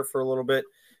fire for a little bit.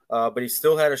 But he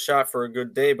still had a shot for a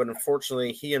good day. But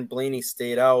unfortunately, he and Blaney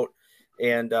stayed out,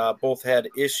 and both had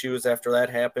issues after that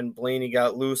happened. Blaney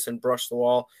got loose and brushed the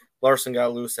wall. Larson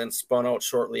got loose and spun out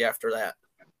shortly after that.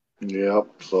 Yep.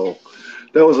 So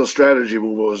that was a strategy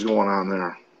move that was going on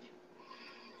there.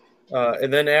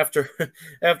 And then after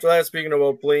that, speaking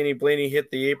about Blaney hit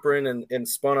the apron and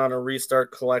spun on a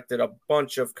restart, collected a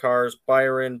bunch of cars.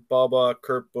 Byron, Bubba,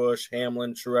 Kurt Busch,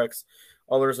 Hamlin, Truex,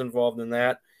 others involved in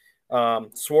that.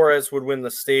 Suarez would win the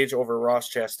stage over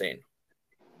Ross Chastain.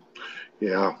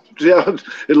 Yeah.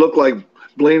 It looked like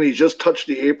Blaney just touched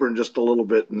the apron just a little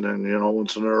bit, and then, you know,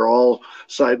 once they're all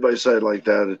side by side like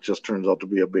that, it just turns out to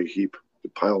be a big heap.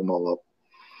 You pile them all up.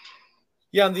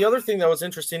 Yeah, and the other thing that was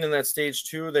interesting in that stage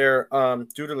too there,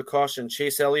 due to the caution,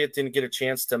 Chase Elliott didn't get a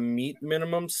chance to meet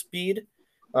minimum speed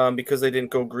because they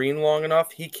didn't go green long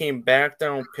enough. He came back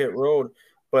down pit road,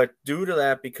 but due to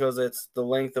that, because it's the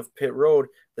length of pit road,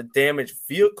 the damaged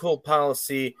vehicle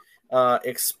policy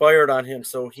expired on him,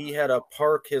 so he had to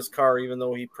park his car even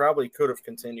though he probably could have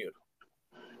continued.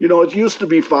 You know, it used to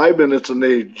be 5 minutes, and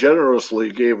they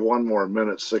generously gave 1 more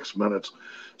minute, 6 minutes.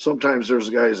 Sometimes there's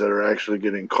guys that are actually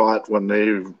getting caught when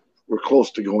they were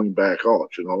close to going back out,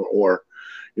 you know, or,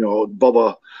 you know,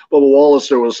 Bubba Wallace,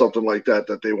 there was something like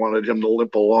that they wanted him to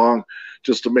limp along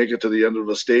just to make it to the end of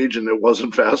the stage, and it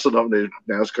wasn't fast enough.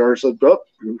 NASCAR said,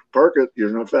 you park it, you're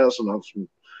not fast enough. And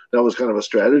that was kind of a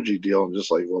strategy deal, and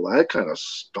just like, well, that kind of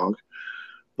stunk.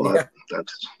 But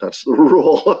that's the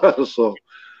rule. So,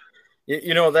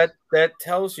 you know, that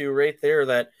tells you right there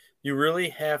that you really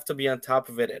have to be on top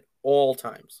of it at all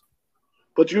times.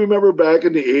 But you remember back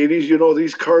in the 80s, you know,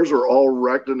 these cars were all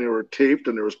wrecked and they were taped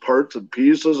and there was parts and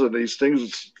pieces and these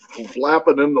things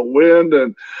flapping in the wind.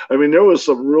 And I mean, there was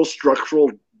some real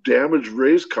structural damaged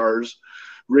race cars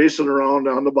racing around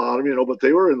on the bottom, you know, but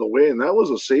they were in the way, and that was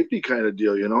a safety kind of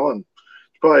deal, you know, and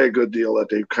it's probably a good deal that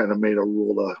they kind of made a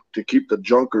rule to keep the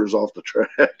junkers off the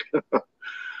track.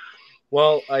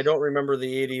 Well, I don't remember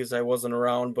the 80s. I wasn't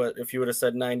around, but if you would have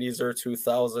said 90s or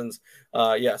 2000s,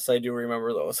 yes, I do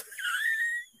remember those.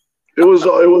 It was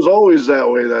always that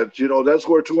way. That that's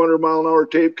where 200-mile-an-hour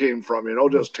tape came from.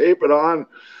 Just tape it on,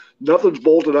 nothing's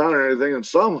bolted on or anything, and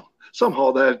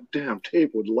somehow that damn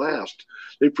tape would last.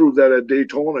 They proved that at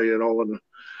Daytona, and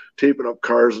taping up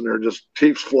cars, and they're just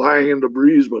tapes flying in the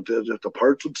breeze, but the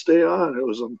parts would stay on. It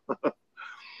was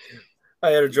I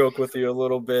had a joke with you a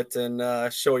little bit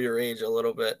and show your age a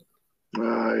little bit.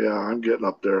 Yeah, I'm getting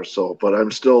up there. So, but I'm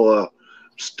still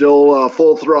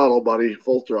full throttle, buddy.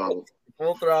 Full throttle.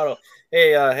 Full throttle.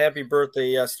 Hey, happy birthday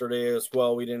yesterday as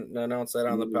well. We didn't announce that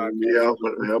on the podcast.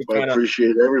 Yeah, but I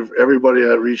appreciate everybody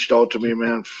that reached out to me,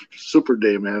 man. Super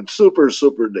day, man. Super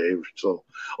day. So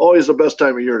always the best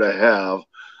time of year to have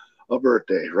a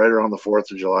birthday, right around the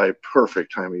 4th of July.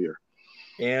 Perfect time of year.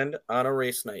 And on a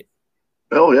race night.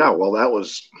 Oh yeah, well that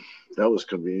was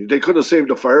convenient. They could have saved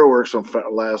the fireworks from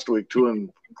last week too and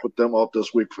put them out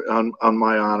this week on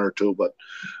my honor too. But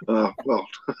well,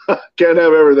 can't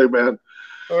have everything, man.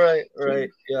 All right,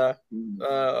 yeah.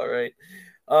 All right.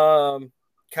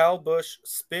 Kyle Busch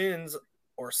spins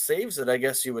or saves it, I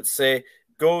guess you would say.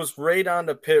 Goes right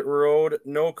onto pit road,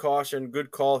 no caution,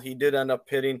 good call. He did end up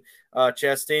pitting.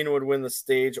 Chastain would win the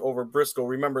stage over Briscoe.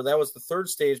 Remember, that was the third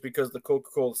stage because the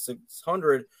Coca-Cola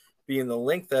 600, being the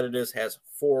length that it is, has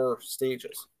 4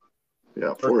 stages.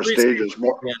 Yeah, 4 stages.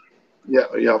 More.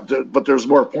 Yeah, but there's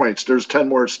more points. There's 10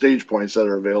 more stage points that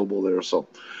are available there. So,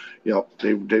 yeah,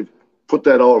 they've put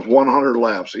that out of 100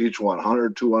 laps each one,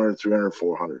 100, 200, 300,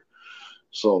 400.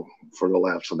 So for the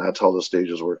laps, and that's how the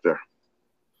stages work there.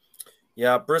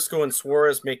 Yeah, Briscoe and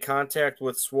Suarez make contact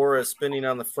with Suarez spinning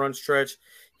on the front stretch.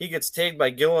 He gets tagged by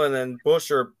Gillen, and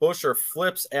Buescher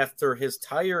flips after his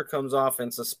tire comes off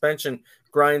and suspension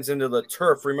grinds into the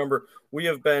turf. Remember, we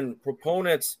have been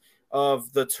proponents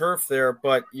of the turf there,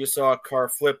 but you saw a car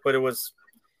flip, but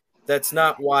that's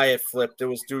not why it flipped. It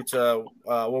was due to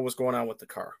what was going on with the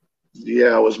car.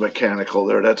 Yeah, it was mechanical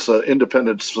there. That's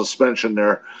independent suspension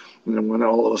there. And then when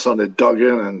all of a sudden it dug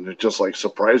in, and it just like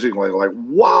surprisingly, like,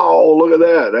 wow, look at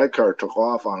that. That car took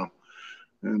off on him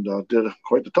and did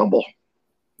quite the tumble.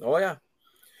 Oh, yeah.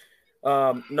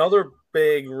 Another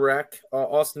big wreck.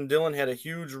 Austin Dillon had a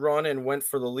huge run and went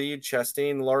for the lead.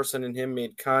 Chastain, Larson, and him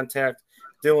made contact.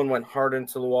 Dillon went hard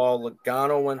into the wall.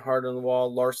 Logano went hard on the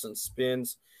wall. Larson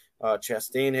spins.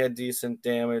 Chastain had decent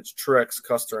damage. Truex,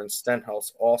 Custer, and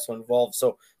Stenhouse also involved.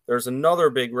 So there's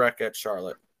another big wreck at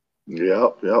Charlotte.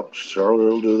 Yep. Charlotte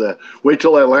will do that. Wait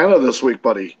till Atlanta this week,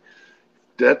 buddy.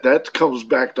 That comes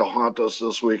back to haunt us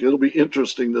this week. It'll be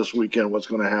interesting this weekend what's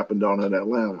going to happen down in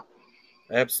Atlanta.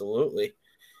 Absolutely.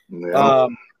 Yeah.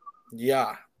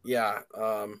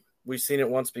 We've seen it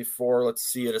once before. Let's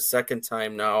see it a second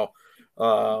time now.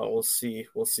 We'll see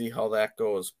how that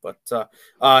goes. But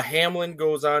Hamlin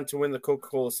goes on to win the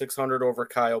Coca-Cola 600 over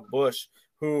Kyle Busch,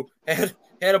 who had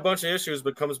a bunch of issues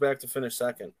but comes back to finish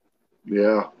second.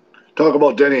 Yeah. Talk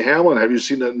about Denny Hamlin. Have you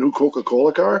seen that new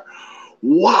Coca-Cola car?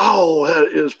 Wow,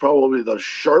 that is probably the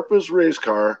sharpest race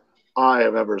car I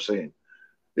have ever seen.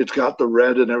 It's got the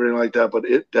red and everything like that, but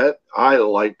I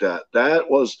like that. That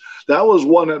was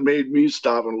one that made me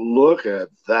stop and look at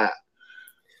that.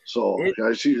 So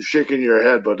I see you shaking your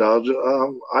head, but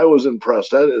I was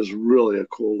impressed. That is really a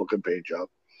cool looking paint job.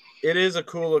 It is a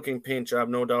cool looking paint job,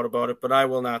 no doubt about it. But I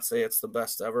will not say it's the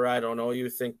best ever. I don't know. You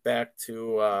think back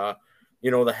to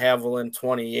the Haviland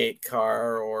 28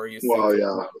 car, or you think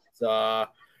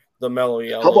the mellow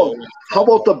yellow. How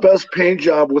about the best paint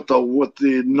job with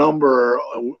the number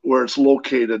where it's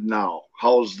located now?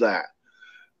 How's that?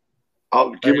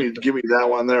 Give me that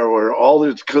one there where all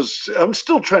these, because I'm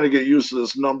still trying to get used to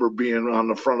this number being on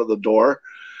the front of the door,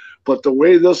 but the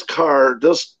way this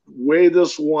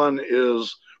one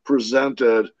is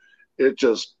presented,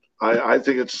 I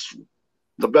think it's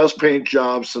the best paint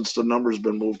job since the number's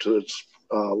been moved to its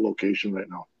location right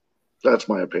now. That's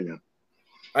my opinion.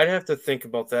 I'd have to think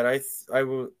about that. I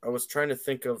was trying to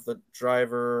think of the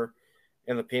driver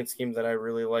and the paint scheme that I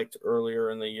really liked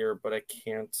earlier in the year, but I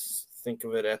can't think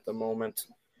of it at the moment.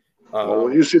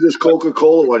 When you see this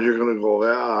Coca-Cola one, you're going to go,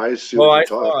 yeah, I see what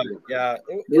you're talking about. Yeah.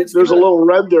 There's a little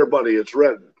red there, buddy. It's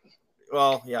red.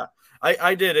 Well, yeah.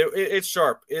 I did. It's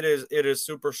sharp. It is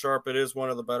super sharp. It is one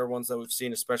of the better ones that we've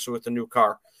seen, especially with the new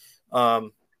car. I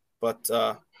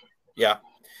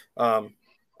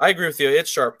agree with you. It's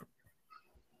sharp.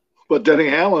 But Denny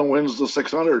Hamlin wins the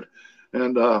 600,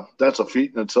 and that's a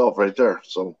feat in itself right there.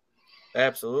 So,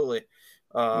 absolutely.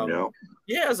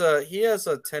 He has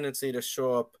a tendency to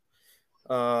show up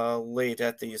late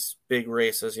at these big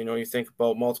races. You know, you think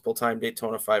about multiple time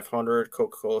Daytona 500,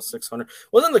 Coca-Cola 600.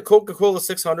 Wasn't the Coca-Cola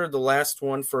 600 the last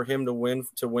one for him to win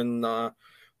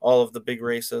all of the big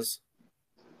races?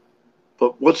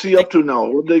 But what's he up to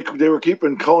now? They were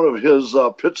keeping count of his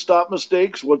pit stop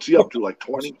mistakes. What's he up to, like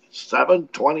 27,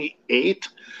 28?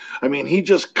 I mean, he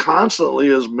just constantly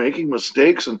is making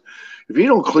mistakes, and if he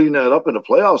don't clean that up in the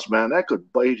playoffs, man, that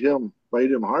could bite him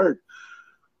hard.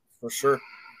 For sure.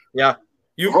 Yeah.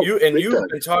 You've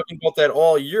been talking about that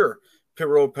all year, pit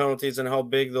road penalties and how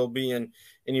big they'll be, and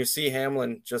you see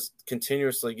Hamlin just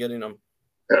continuously getting them.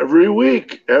 Every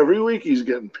week he's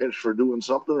getting pinched for doing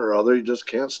something or other. He just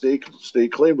can't stay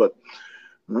clean, but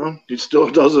he still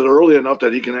does it early enough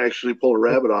that he can actually pull a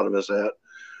rabbit out of his hat.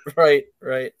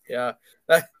 Right, yeah.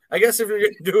 I guess if you're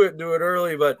going to do it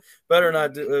early, but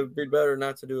it'd be better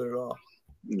not to do it at all.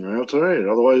 That's all right.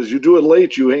 Otherwise, you do it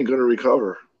late, you ain't going to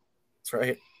recover. That's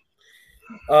right.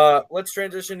 Let's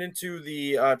transition into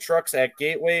the trucks at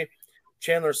Gateway.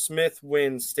 Chandler Smith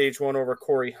wins stage 1 over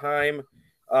Corey Heim.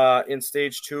 In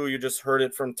stage 2, you just heard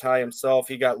it from Ty himself.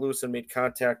 He got loose and made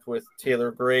contact with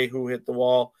Taylor Gray, who hit the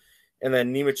wall. And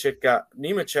then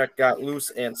Nemechek got loose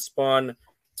and spun.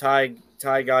 Ty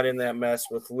got in that mess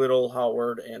with Little,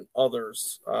 Howard, and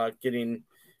others getting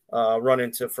run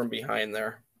into from behind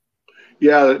there.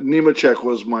 Yeah, Nemechek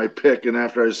was my pick, and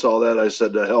after I saw that, I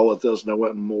said, "To hell with this," and I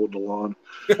went and mowed the lawn.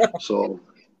 So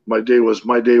my day was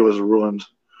ruined.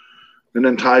 And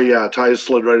then Ty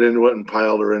slid right into it and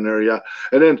piled her in there, yeah.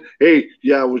 And then,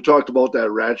 we talked about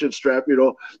that ratchet strap, you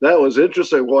know. That was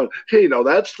interesting. One, hey, now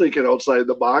that's thinking outside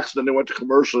the box. Then they went to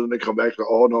commercial and they come back to,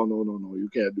 oh, no, you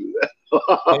can't do that. But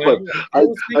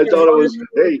I thought it was,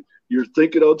 hey, you're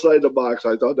thinking outside the box.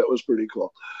 I thought that was pretty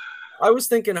cool. I was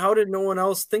thinking, how did no one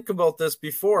else think about this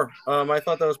before? I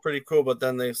thought that was pretty cool, but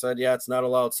then they said, yeah, it's not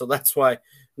allowed. So that's why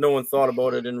no one thought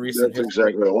about it in recent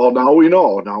history. Exactly. Well, now we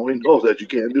know. Now we know that you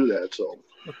can't do that. So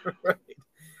right.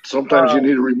 Sometimes you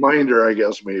need a reminder, I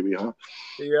guess, maybe, huh?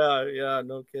 Yeah,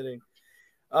 no kidding.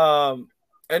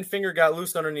 Enfinger got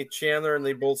loose underneath Chandler, and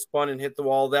they both spun and hit the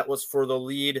wall. That was for the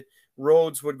lead.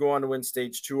 Rhodes would go on to win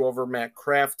stage 2 over Matt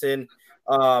Crafton.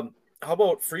 How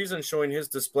about Friesen showing his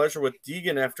displeasure with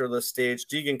Deegan after the stage?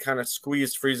 Deegan kind of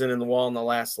squeezed Friesen in the wall in the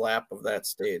last lap of that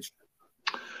stage.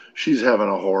 She's having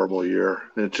a horrible year.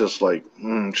 It's just like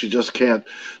she just can't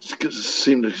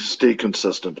seem to stay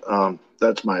consistent.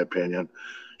 That's my opinion.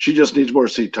 She just needs more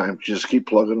seat time. Just keep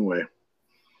plugging away.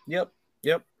 Yep.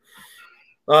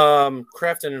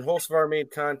 Crafton and Hocevar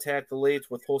made contact late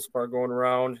with Hocevar going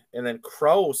around. And then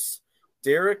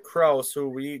Derek Kraus, who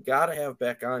we got to have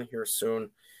back on here soon.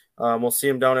 We'll see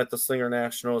him down at the Slinger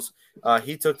Nationals.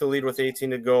 He took the lead with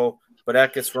 18 to go, but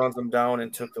Eckes runs him down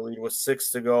and took the lead with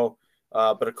 6 to go.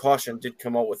 But a caution did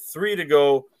come out with 3 to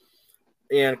go.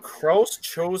 And Kraus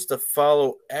chose to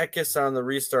follow Eckes on the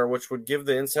restart, which would give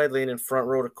the inside lane in front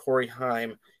row to Corey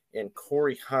Heim. And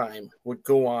Corey Heim would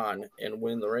go on and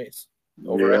win the race. It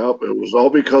was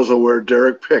all because of where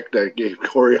Derek picked that gave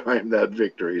Corey Heim that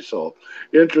victory. So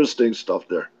interesting stuff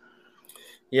there.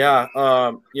 Yeah,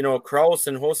 Kraus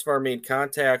and Hocevar made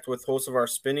contact with Hocevar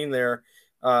spinning there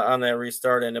on that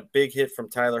restart, and a big hit from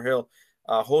Tyler Hill.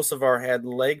 Hocevar had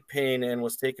leg pain and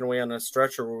was taken away on a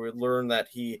stretcher, where we learned that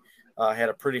he had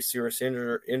a pretty serious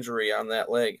injury on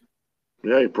that leg.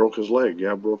 Yeah, he broke his leg.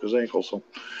 Yeah, broke his ankle.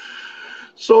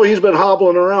 So he's been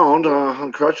hobbling around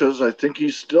on crutches. I think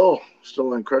he's still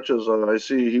on crutches. I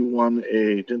see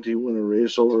didn't he win a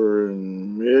race over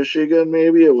in Michigan?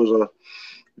 Maybe it was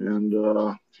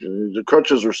the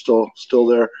crutches are still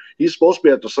there. He's supposed to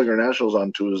be at the Slinger Nationals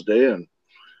on Tuesday, and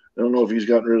I don't know if he's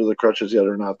gotten rid of the crutches yet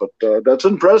or not, but that's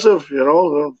impressive, running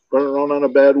around on a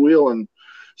bad wheel and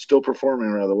still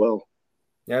performing rather well.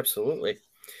 Absolutely.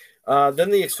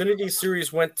 Then the Xfinity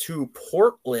Series went to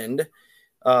Portland.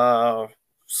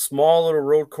 Small little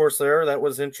road course there. That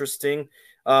was interesting.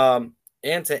 And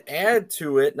to add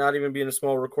to it, not even being a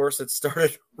small road course, it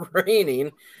started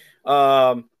raining.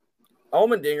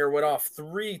 Allmendinger went off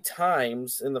 3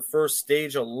 times in the first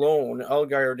stage alone.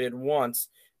 Allgaier did once.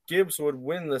 Gibbs would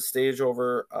win the stage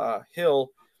over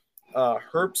Hill.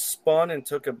 Herb spun and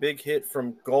took a big hit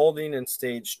from Gaulding in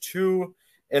stage 2.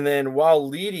 And then while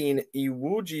leading,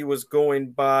 Iwuji was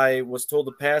told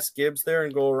to pass Gibbs there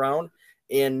and go around,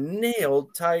 and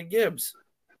nailed Ty Gibbs.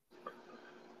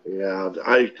 Yeah,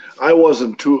 I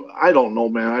wasn't too. I don't know,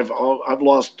 man. I've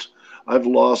lost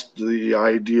the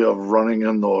idea of running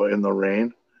in the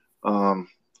rain.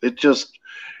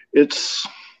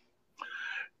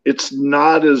 It's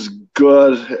not as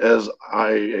good as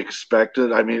I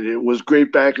expected. I mean, it was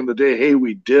great back in the day. Hey,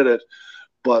 we did it,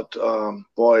 But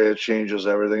boy, it changes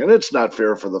everything, and it's not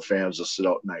fair for the fans to sit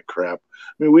out in that crap.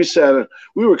 I mean, we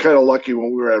were kind of lucky when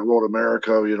we were at Road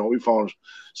America. We found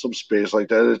some space like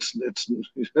that. It's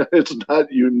it's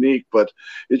not unique, but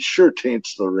it sure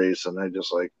taints the race, and I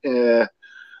just like, that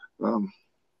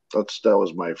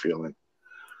was my feeling.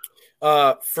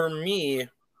 For me,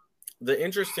 the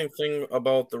interesting thing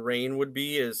about the rain would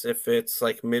be is if it's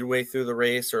like midway through the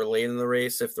race or late in the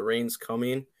race, if the rain's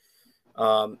coming.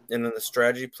 And then the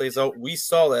strategy plays out. We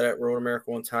saw that at Road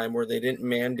America one time where they didn't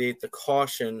mandate the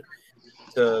caution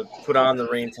to put on the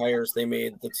rain tires. They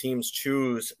made the teams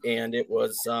choose, and it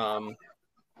was Alex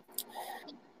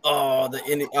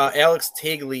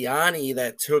Tagliani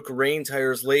that took rain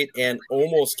tires late and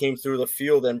almost came through the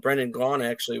field, and Brendan Gaughan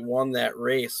actually won that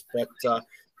race. But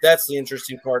that's the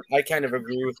interesting part. I kind of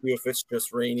agree with you. If it's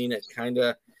just raining, it kind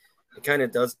of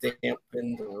does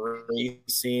dampen the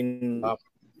racing.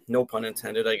 No pun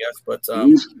intended, I guess. But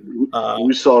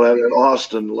we saw that at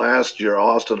Austin last year.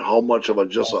 Austin, how much of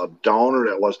just a downer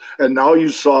that was. And now you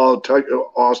saw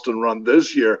Austin run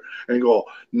this year and go,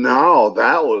 now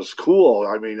that was cool.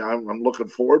 I mean, I'm looking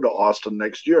forward to Austin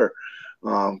next year.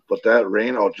 But that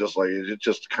rain out it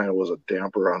just kind of was a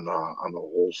damper on the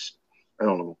whole. I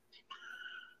don't know.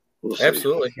 We'll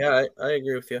absolutely, yeah, I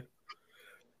agree with you.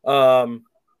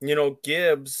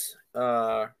 Gibbs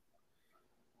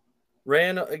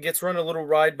gets run a little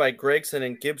ride by Gragson,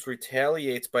 and Gibbs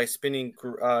retaliates by spinning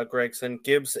Gragson.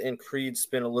 Gibbs and Creed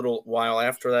spin a little while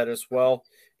after that as well.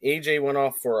 AJ went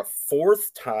off for a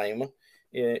fourth time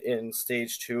in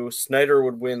stage 2. Snyder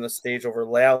would win the stage over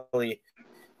Lally,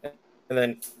 and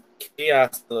then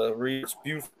Chaos, the Reese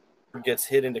Buford, gets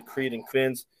hit into Creed and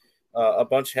Quins. A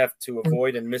bunch have to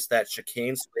avoid and miss that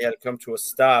chicane, so they had to come to a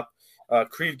stop.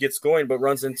 Creed gets going, but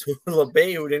runs into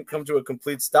LeBay, who didn't come to a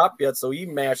complete stop yet, so he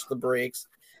mashed the brakes,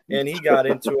 and he got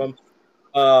into him.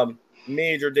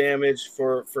 Major damage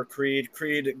for Creed.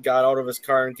 Creed got out of his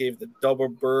car and gave the double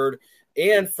bird,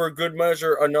 and for good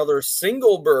measure, another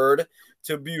single bird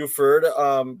to Buford,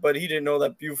 but he didn't know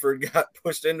that Buford got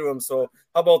pushed into him, so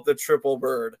how about the triple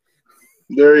bird?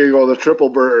 There you go, the triple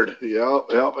bird. Yep,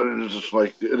 and it's just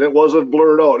and it wasn't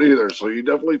blurred out either, so you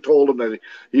definitely told him that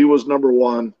he was number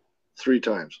 1 3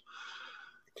 times.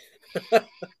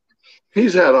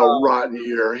 He's had a rotten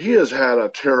year. He has had a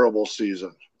terrible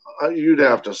season. You'd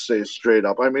have to say straight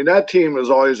up. I mean, that team has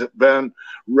always been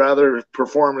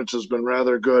performance has been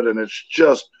rather good, and it's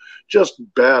just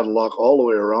bad luck all the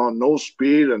way around. No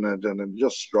speed, and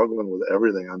just struggling with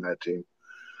everything on that team.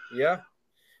 Yeah.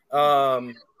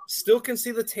 Still can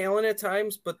see the talent at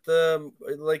times, but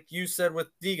like you said with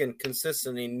Deegan,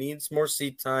 consistency needs more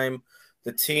seat time.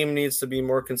 The team needs to be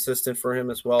more consistent for him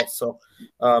as well. So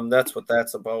that's what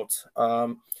that's about.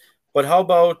 But how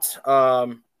about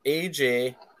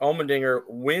AJ Allmendinger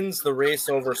wins the race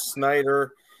over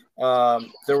Snyder?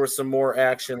 There was some more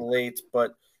action late,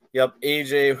 but yep,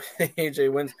 AJ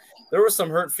wins. There were some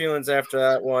hurt feelings after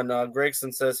that one.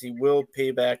 Gragson says he will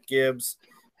pay back Gibbs.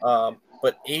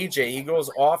 But AJ, he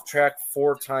goes off track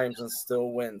 4 times and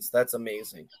still wins. That's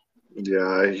amazing.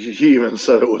 Yeah, he even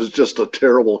said it was just a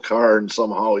terrible car, and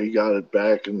somehow he got it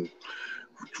back and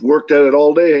worked at it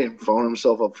all day and found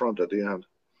himself up front at the end.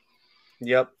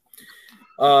 Yep.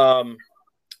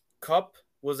 Cup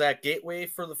was at Gateway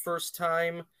for the first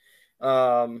time.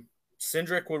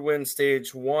 Cindric would win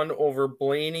stage 1 over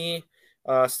Blaney.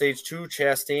 Stage 2,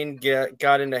 Chastain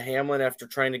got into Hamlin after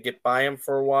trying to get by him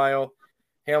for a while.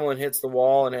 Hamlin hits the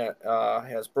wall and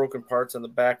has broken parts in the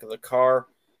back of the car.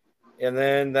 And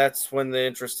then that's when the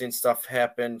interesting stuff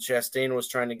happened. Chastain was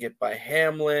trying to get by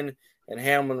Hamlin, and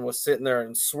Hamlin was sitting there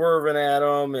and swerving at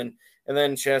him. And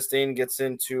then Chastain gets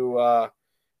into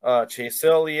Chase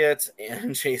Elliott,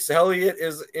 and Chase Elliott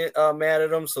is mad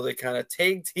at him. So they kind of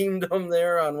tag teamed him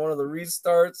there on one of the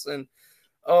restarts. And,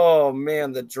 oh,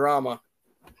 man, the drama.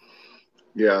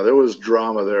 Yeah, there was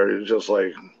drama there. It's just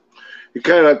like – it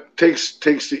kind of takes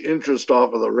the interest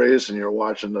off of the race, and you're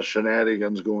watching the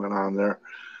shenanigans going on there.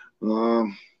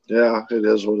 Yeah, it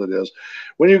is what it is.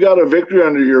 When you got a victory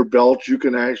under your belt, you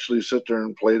can actually sit there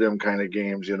and play them kind of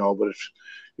games, But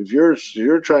if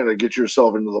you're trying to get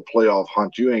yourself into the playoff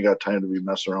hunt, you ain't got time to be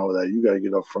messing around with that. You got to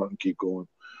get up front and keep going.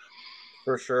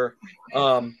 For sure.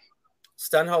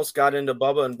 Stenhouse got into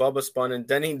Bubba, and Bubba spun, and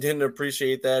Denny didn't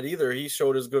appreciate that either. He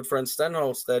showed his good friend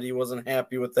Stenhouse that he wasn't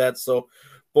happy with that. So,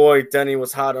 boy, Denny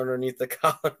was hot underneath the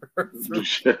collar through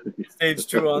stage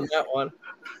 2 on that one.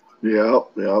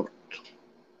 Yep.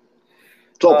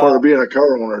 It's all part of being a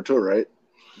car owner too, right?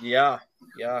 Yeah.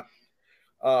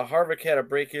 Harvick had a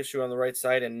brake issue on the right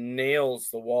side and nails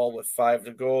the wall with 5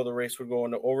 to go. The race would go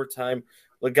into overtime.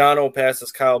 Logano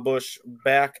passes Kyle Busch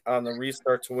back on the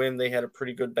restart to win. They had a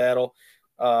pretty good battle.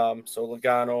 So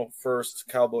Logano first,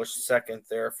 Kyle Busch second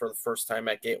there for the first time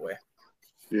at Gateway.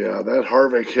 Yeah, that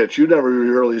Harvick hit, you never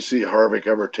really see Harvick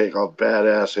ever take a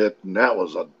badass hit, and that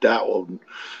one.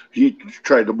 He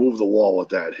tried to move the wall with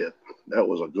that hit. That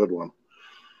was a good one.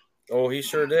 Oh, he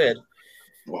sure did.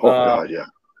 Oh, God, yeah.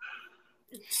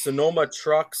 Sonoma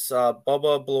trucks,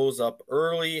 Bubba blows up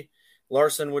early.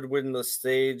 Larson would win the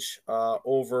stage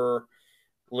over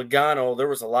Logano. There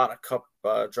was a lot of Cup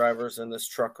drivers in this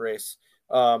truck race.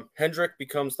 Hendrick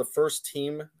becomes the first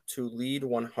team to lead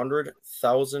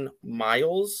 100,000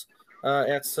 miles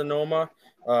at Sonoma.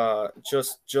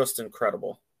 Just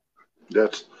incredible.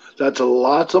 That's a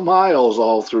lots of miles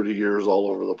all through the years, all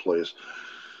over the place.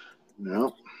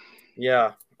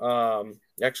 Yeah.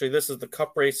 Actually, this is the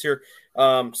Cup race here.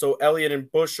 So Elliott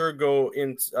and Buescher go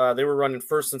in. They were running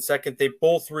first and second. They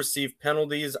both received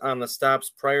penalties on the stops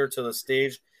prior to the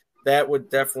stage. That would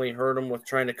definitely hurt them with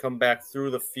trying to come back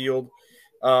through the field.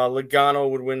 Logano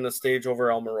would win the stage over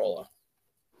Almirola.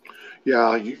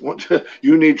 Yeah,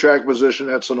 you need track position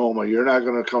at Sonoma. You're not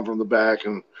going to come from the back,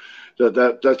 and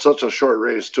that's such a short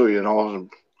race too, And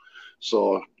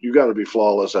so you got to be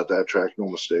flawless at that track, no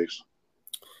mistakes.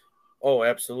 Oh,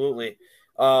 absolutely.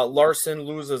 Larson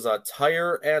loses a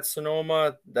tire at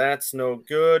Sonoma. That's no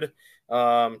good.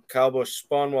 Kyle Busch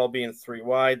spun while being 3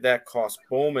 wide. That cost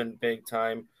Bowman big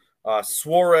time.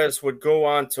 Suarez would go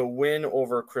on to win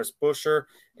over Chris Buescher.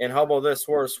 And how about this?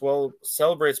 Suarez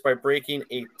celebrates by breaking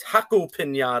a taco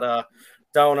piñata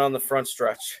down on the front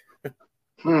stretch.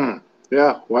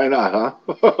 Yeah, why not,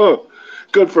 huh?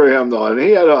 Good for him, though. And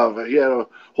he had a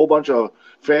whole bunch of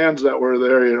fans that were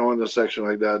there, in the section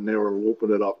like that, and they were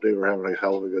whooping it up. They were having a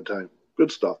hell of a good time.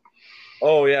 Good stuff.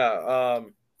 Oh, yeah.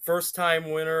 First-time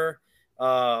winner.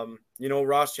 Ross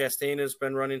Chastain has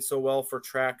been running so well for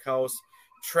Trackhouse.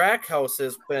 Trackhouse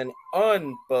has been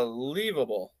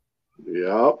unbelievable.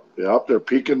 Yep. They're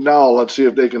peaking now. Let's see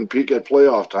if they can peak at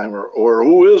playoff time, or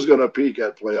who is going to peak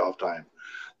at playoff time.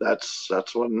 That's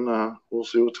when we'll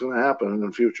see what's going to happen in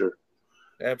the future.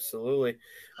 Absolutely.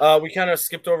 We kind of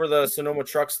skipped over the Sonoma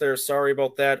trucks there. Sorry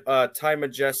about that. Ty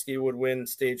Majeski would win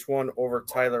stage 1 over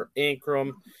Tyler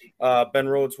Ankrum. Ben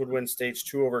Rhodes would win stage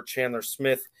 2 over Chandler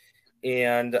Smith.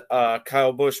 And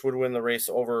Kyle Busch would win the race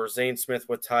over Zane Smith,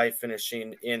 with Ty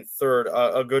finishing in third.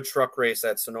 A good truck race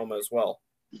at Sonoma as well.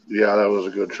 Yeah, that was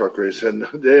a good truck race. And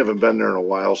they haven't been there in a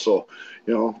while. So,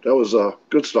 that was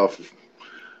good stuff.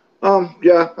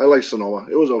 Yeah, I like Sonoma.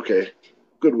 It was okay.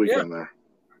 Good weekend there.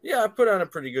 Yeah, I put on a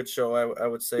pretty good show, I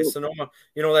would say. Sonoma,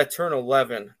 that turn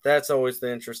 11, that's always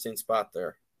the interesting spot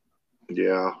there.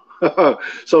 Yeah.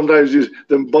 Sometimes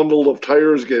them bundle of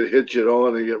tires get hit,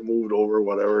 and they get moved over,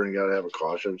 whatever, and you got to have a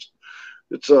caution.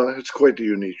 It's quite the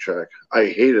unique track. I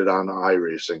hate it on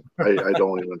iRacing. I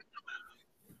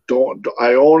don't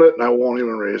I own it and I won't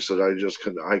even race it.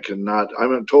 I cannot.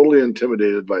 I'm totally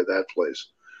intimidated by that place.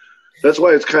 That's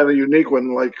why it's kind of unique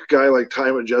when a guy like Ty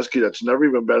Majeski that's never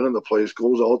even been in the place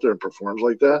goes out there and performs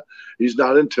like that. He's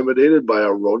not intimidated by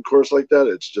a road course like that.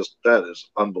 It's just, that is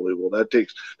unbelievable. That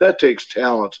takes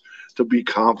talent to be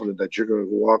confident that you're going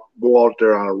to go out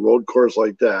there on a road course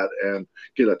like that and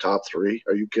get a top 3.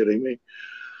 Are you kidding me?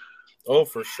 Oh,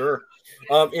 for sure.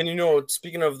 And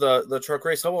speaking of the truck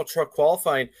race, how about truck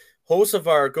qualifying?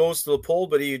 Hocevar goes to the pole,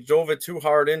 but he drove it too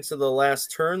hard into the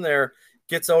last turn there.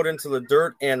 Gets out into the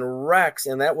dirt and wrecks,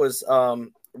 and that was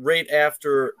right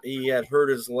after he had hurt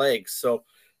his legs. So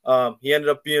he ended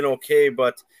up being okay,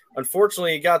 but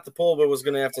unfortunately he got the pole, but was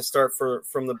going to have to start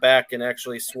from the back, and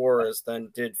actually Suarez then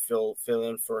did fill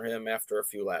in for him after a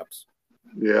few laps.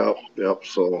 Yeah, yep.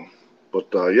 So,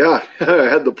 but I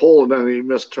had the pole, and then he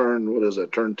missed turn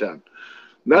 10. And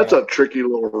that's a tricky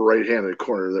little right-handed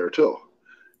corner there too.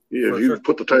 If you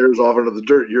put the tires off into the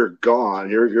dirt, you're gone.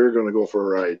 You're going to go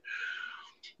for a ride.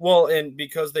 Well, and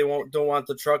because they don't want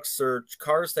the trucks or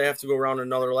cars to have to go around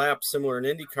another lap, similar in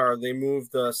IndyCar, they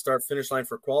moved the start-finish line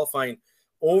for qualifying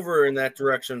over in that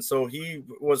direction. So he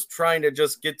was trying to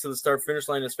just get to the start-finish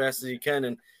line as fast as he can,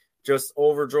 and just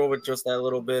overdrove it just that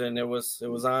little bit, and it was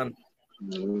on.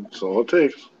 That's all it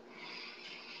takes.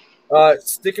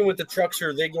 Sticking with the trucks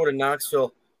here, they go to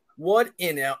Knoxville. What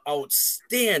an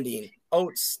outstanding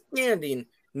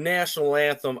national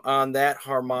anthem on that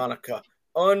harmonica.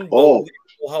 Unbelievable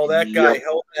how that guy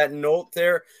held that note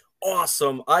there.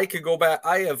 Awesome. I could go back.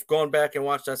 I have gone back and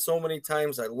watched that so many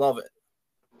times. I love it.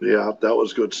 Yeah, that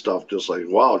was good stuff. Just like,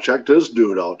 wow, check this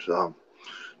dude out.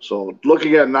 So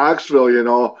looking at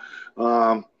Knoxville,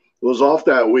 was off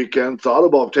that weekend. Thought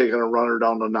about taking a runner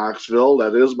down to Knoxville.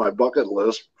 That is my bucket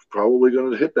list. Probably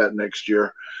going to hit that next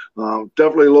year.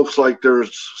 Definitely looks like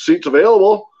there's seats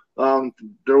available.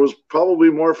 There was probably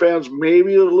more fans,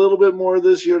 maybe a little bit more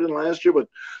this year than last year, but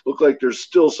looked like there's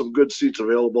still some good seats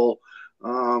available.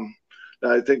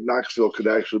 I think Knoxville could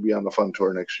actually be on the fun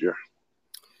tour next year.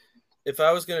 If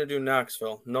I was going to do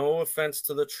Knoxville, no offense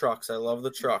to the trucks, I love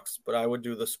the trucks, but I would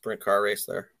do the sprint car race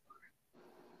there.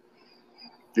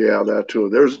 Yeah, that too.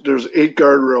 There's 8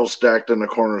 guardrails stacked in the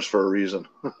corners for a reason.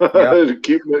 Yeah.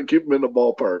 keep them in the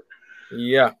ballpark.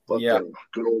 Yeah, but, yeah.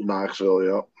 Good old Knoxville,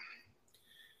 yeah.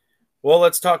 Well,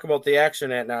 let's talk about the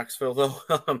action at Knoxville,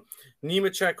 though.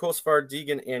 Nemechek, Hocevar,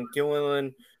 Deegan, and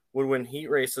Gilliland would win heat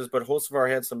races, but Hocevar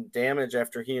had some damage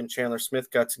after he and Chandler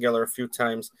Smith got together a few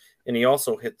times, and he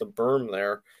also hit the berm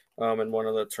there in one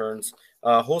of the turns.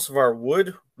 Hocevar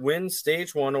would win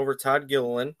stage 1 over Todd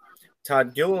Gilliland.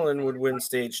 Todd Gilliland would win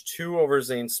stage 2 over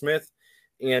Zane Smith,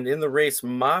 and in the race,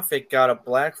 Moffitt got a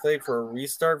black flag for a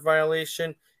restart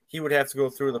violation. He would have to go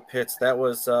through the pits. That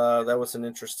was an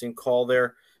interesting call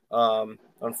there.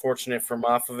 Unfortunate for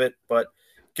Moffitt, but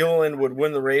Gilliland would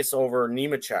win the race over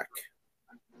Nemechek.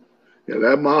 Yeah,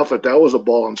 that Moffitt, that was a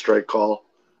ball and strike call.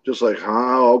 Just like,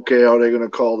 okay, how are they going to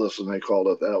call this? And they called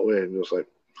it that way. And just like,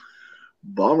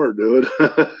 bummer, dude.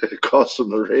 It cost them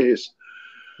the race.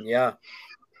 Yeah.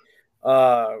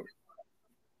 Then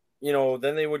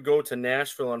they would go to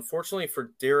Nashville. Unfortunately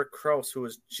for Derek Kraus, who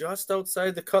was just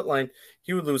outside the cut line,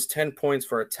 he would lose 10 points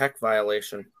for a tech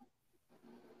violation.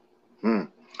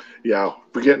 Yeah,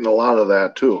 we're getting a lot of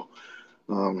that too.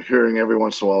 Hearing every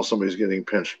once in a while somebody's getting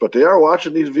pinched, but they are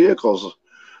watching these vehicles,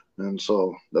 and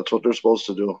so that's what they're supposed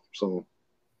to do. So,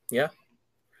 yeah,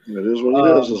 it is what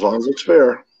it is, as long as it's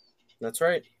fair. That's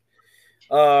right.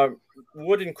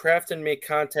 Wood and Crafton make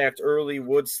contact early.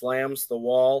 Wood slams the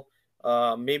wall.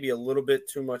 Maybe a little bit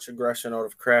too much aggression out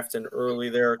of Crafton early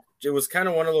there. It was kind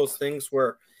of one of those things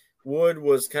where Wood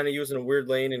was kind of using a weird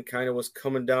lane and kind of was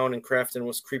coming down, and Crafton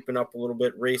was creeping up a little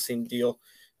bit, racing deal.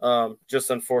 Just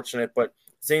unfortunate. But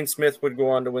Zane Smith would go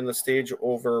on to win the stage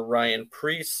over Ryan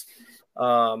Preece.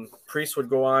 Preece would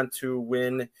go on to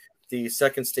win the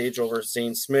second stage over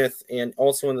Zane Smith, and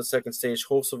also in the second stage,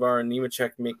 Hocevar and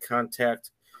Nemechek make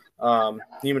contact.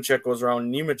 Nemechek goes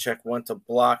around. Nemechek went to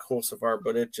block Hocevar,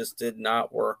 but it just did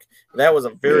not work. That was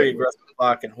a very aggressive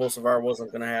block, and Hocevar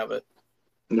wasn't going to have it.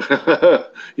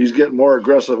 He's getting more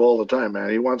aggressive all the time, man.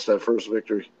 He wants that first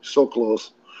victory. So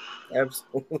close.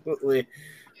 Absolutely.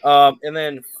 And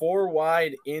then 4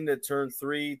 wide into turn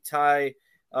 3, Ty,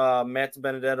 Matt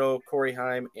DiBenedetto, Corey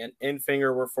Heim, and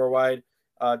Enfinger were 4 wide.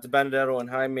 DiBenedetto and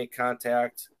Heim make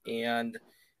contact, and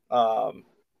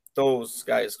those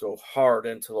guys go hard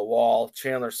into the wall.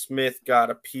 Chandler Smith got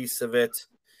a piece of it.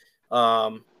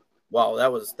 Wow, that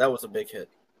was a big hit.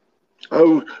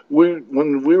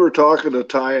 When we were talking to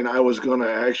Ty, and I was going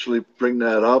to actually bring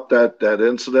that up, that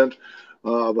incident,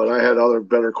 but I had other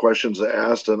better questions to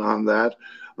ask. And on that,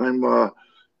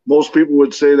 most people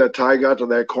would say that Ty got to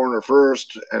that corner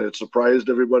first, and it surprised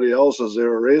everybody else as they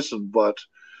were racing. But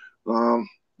the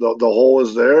hole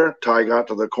was there. Ty got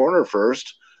to the corner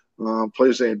first.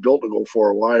 Place ain't built to go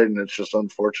 4 wide, and it's just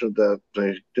unfortunate that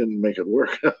they didn't make it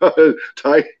work.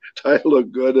 Ty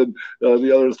looked good, and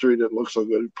the other 3 didn't look so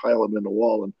good. Pile them in the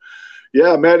wall, and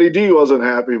yeah, Matty D wasn't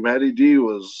happy. Matty D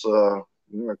was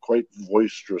quite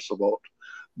boisterous about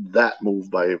that move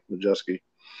by Majeski.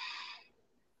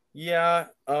 Yeah,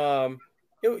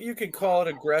 you could call it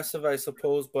aggressive, I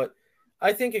suppose, but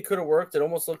I think it could have worked. It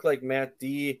almost looked like Matt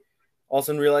D all of a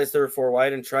sudden realized they were 4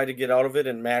 wide and tried to get out of it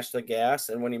and mash the gas.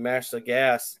 And when he mashed the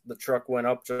gas, the truck went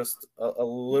up just a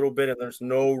little bit, and there's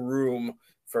no room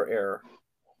for error.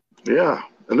 Yeah,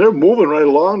 and they're moving right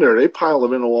along there. They pile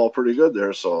them in the wall pretty good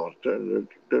there. So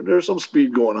there's some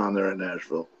speed going on there in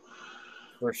Nashville.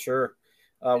 For sure.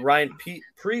 Ryan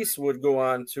Preece would go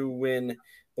on to win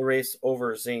the race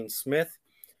over Zane Smith.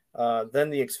 Then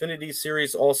the Xfinity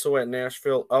Series also at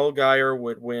Nashville. Allgaier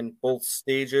would win both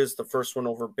stages, the first one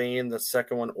over Bain, the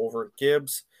second one over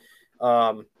Gibbs.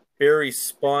 Barry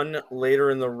spun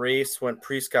later in the race when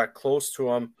Preece got close to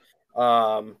him.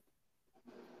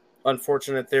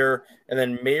 Unfortunate there. And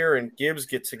then Mayer and Gibbs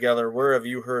get together. Where have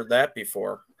you heard that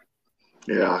before?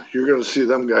 Yeah, you're going to see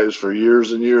them guys for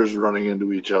years and years running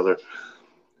into each other.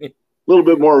 A little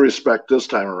bit more respect this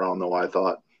time around, though, I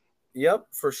thought. Yep,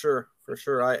 for sure. For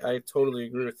sure. I totally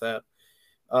agree with that.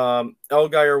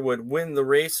 Allgaier would win the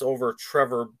race over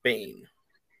Trevor Bain.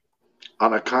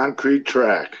 On a concrete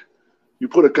track. You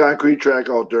put a concrete track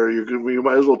out there, you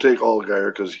might as well take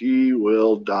Allgaier because he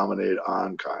will dominate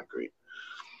on concrete.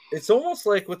 It's almost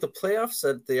like with the playoffs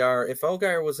that they are, if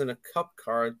Allgaier was in a cup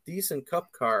car, a decent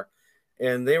cup car,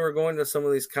 and they were going to some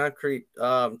of these concrete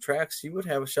tracks, you would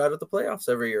have a shot at the playoffs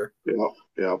every year.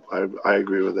 Yeah, I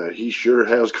agree with that. He sure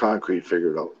has concrete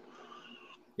figured out.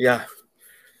 Yeah.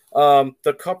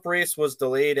 The cup race was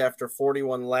delayed after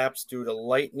 41 laps due to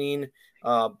lightning.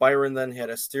 Byron then had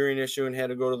a steering issue and had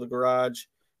to go to the garage.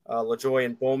 LaJoie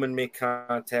and Bowman made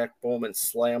contact. Bowman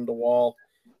slammed the wall.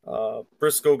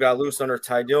 Briscoe got loose under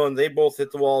Ty Dillon. They both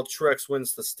hit the wall. Truex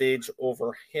wins the stage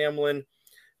over Hamlin.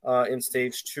 In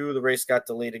stage 2, the race got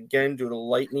delayed again due to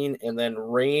lightning and then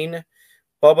rain.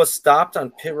 Bubba stopped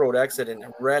on pit road exit and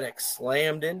Reddick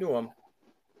slammed into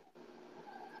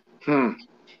him.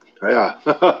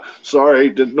 Yeah. Sorry,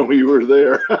 didn't know you were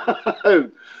there.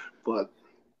 But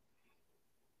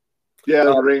yeah,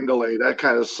 the rain delay, that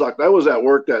kind of sucked. I was at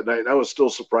work that night, and I was still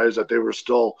surprised that they were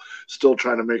still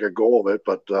trying to make a go of it.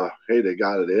 But hey, they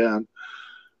got it in.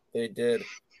 They did.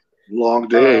 Long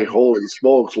day, holy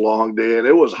smokes, long day, and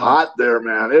it was hot there,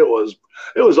 man. It was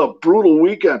a brutal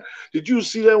weekend. Did you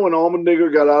see that when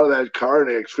Allmendinger got out of that car in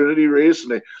the Xfinity race,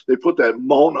 and they put that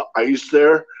mountain of ice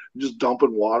there, just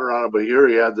dumping water on it? But here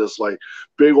he had this like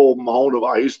big old mound of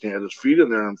ice, and he had his feet in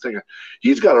there. And I'm thinking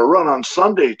he's got to run on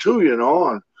Sunday too,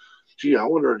 And gee, I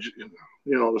wonder,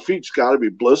 the feet's got to be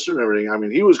blistered and everything. I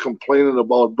mean, he was complaining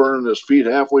about burning his feet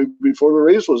halfway before the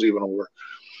race was even over.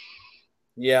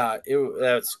 Yeah,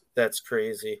 that's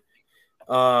crazy.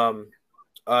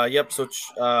 Yep. So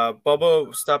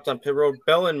Bubba stopped on pit road.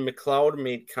 Bell and McLeod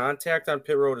made contact on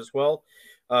pit road as well.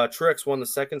 Truex won the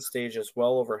second stage as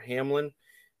well over Hamlin.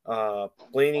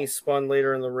 Blaney spun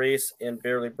later in the race and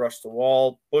barely brushed the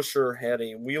wall. Buescher had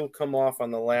a wheel come off on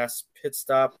the last pit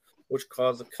stop, which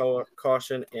caused a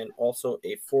caution and also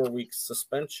a 4-week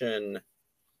suspension.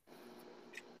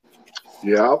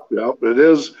 Yep. It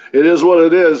is what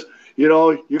it is.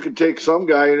 You can take some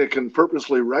guy that can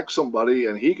purposely wreck somebody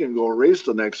and he can go race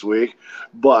the next week.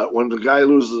 But when the guy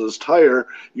loses his tire,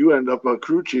 a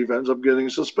crew chief ends up getting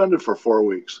suspended for 4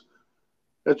 weeks.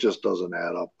 It just doesn't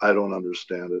add up. I don't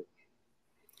understand it.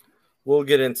 We'll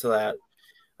get into that.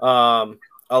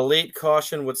 A late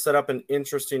caution would set up an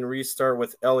interesting restart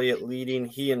with Elliott leading.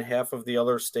 He and half of the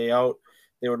others stay out.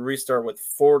 They would restart with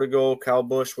 4 to go. Kyle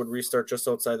Busch would restart just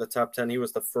outside the top 10. He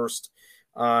was the first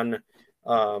on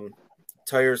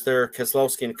tires there.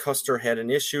 Keselowski and Custer had an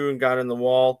issue and got in the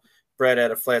wall. Brad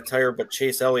had a flat tire, but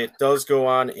Chase Elliott does go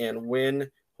on and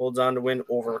holds on to win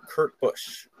over Kurt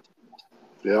Busch.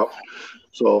 Yep.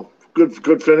 So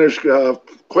good finish.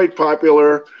 Quite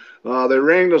popular. They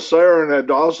rang the siren at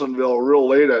Dawsonville real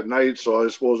late at night, so I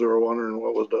suppose they were wondering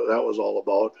what that was all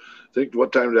about. I think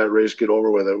what time did that race get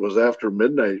over with? It was after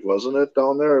midnight, wasn't it,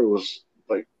 down there? It was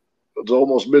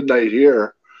almost midnight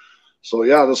here. So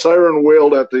yeah, the siren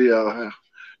wailed at the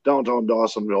downtown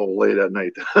Dawsonville late at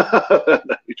night. That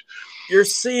night. You're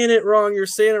saying it wrong.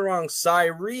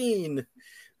 Siren.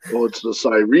 Oh, it's the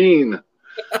siren.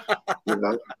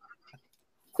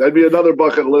 That'd be another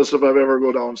bucket list if I ever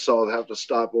go down south. Have to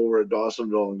stop over at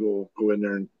Dawsonville and go in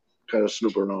there and kind of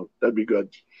snoop around. That'd be good.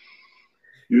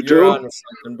 You're too? On to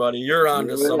something, buddy. You're on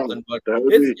to something, buddy.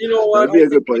 That'd be a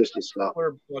good place to stop.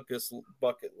 We're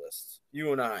bucket lists.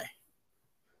 You and I.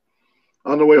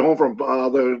 On the way home from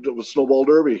the Snowball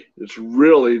Derby, it's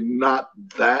really not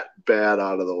that bad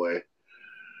out of the way.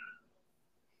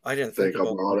 I didn't think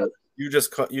about it. You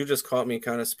just caught me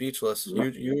kind of speechless.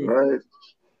 You right.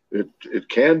 It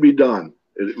can be done.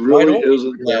 It really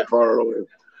isn't that far away.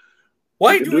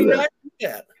 Why do we not do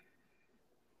that?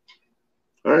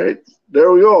 All right,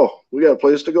 there we go. We got a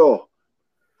place to go.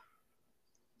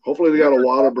 Hopefully, they got a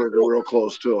Whataburger real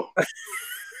close too.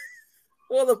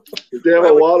 Well, if they have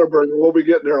a Whataburger, we'll be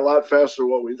getting there a lot faster than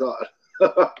what we thought.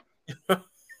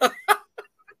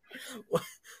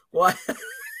 Why?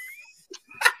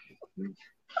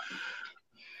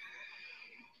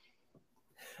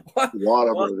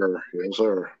 Whataburger, yes,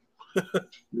 sir.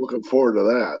 Looking forward to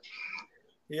that.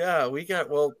 Yeah,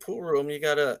 pool room. You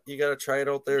gotta try it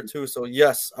out there too. So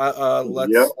yes,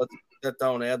 let's get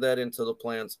down. Add that into the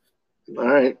plans. All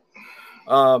right.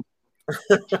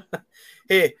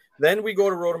 Hey, then we go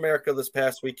to Road America this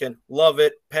past weekend. Love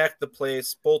it. Packed the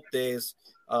place both days.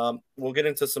 We'll get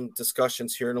into some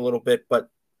discussions here in a little bit, but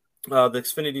the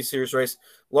Xfinity Series race,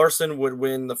 Larson would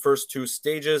win the first 2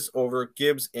 stages over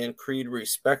Gibbs and Creed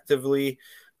respectively.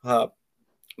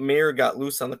 Mayer got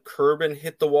loose on the curb and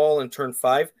hit the wall in turn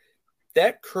 5.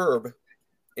 That curb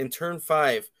in turn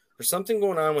 5, there's something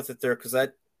going on with it there because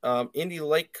that Indy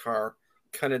Light car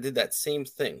kind of did that same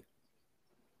thing.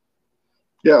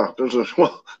 Yeah,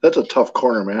 that's a tough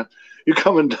corner, man. You're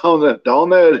coming down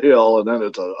that hill, and then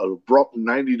it's a abrupt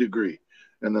 90 degree,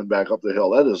 and then back up the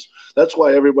hill. That's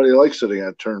why everybody likes sitting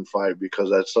at turn 5, because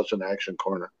that's such an action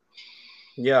corner.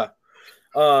 Yeah.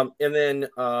 And then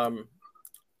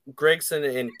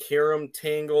Gragson and Karam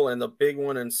tangle, and the big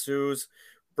one ensues.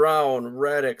 Brown,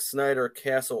 Reddick, Snyder,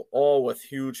 Castle, all with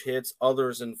huge hits.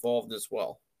 Others involved as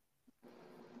well.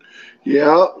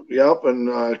 Yeah, yep, and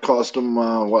it cost him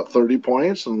 30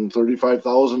 points and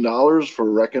 $35,000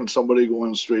 for wrecking somebody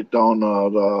going straight down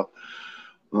the.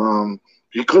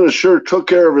 He could have sure took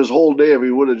care of his whole day if he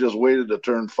would have just waited to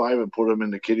turn 5 and put him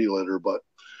in the kitty litter, but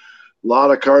a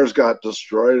lot of cars got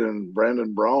destroyed, and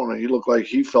Brandon Brown, he looked like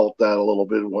he felt that a little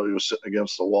bit when he was sitting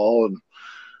against the wall, and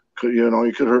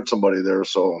he could hurt somebody there.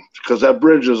 So, because that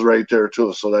bridge is right there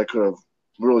too, so that could have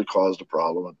really caused a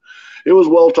problem. And it was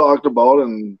well talked about,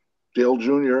 and Dale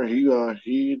Jr.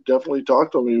 He definitely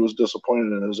talked to him. He was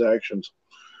disappointed in his actions.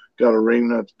 Got to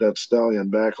rein that stallion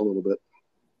back a little bit.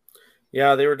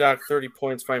 Yeah, they were docked 30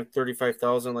 points, fined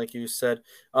 35,000, like you said.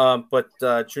 But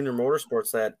Junior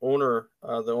Motorsports, the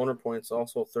owner points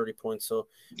also 30 points. So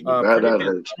that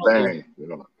hurts. Bang.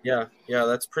 Yeah,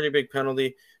 that's pretty big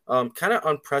penalty. Kind of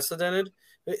unprecedented.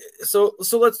 So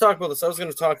let's talk about this. I was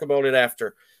going to talk about it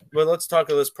after, but let's talk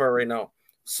about this part right now.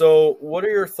 So what are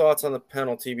your thoughts on the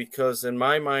penalty? Because in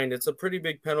my mind, it's a pretty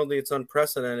big penalty. It's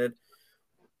unprecedented.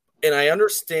 And I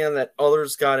understand that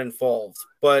others got involved,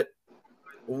 but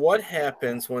what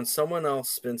happens when someone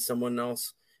else spins someone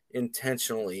else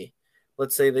intentionally?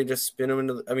 Let's say they just spin them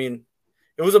into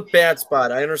it was a bad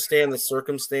spot. I understand the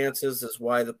circumstances is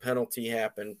why the penalty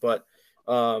happened, but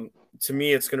to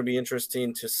me, it's going to be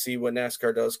interesting to see what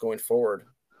NASCAR does going forward.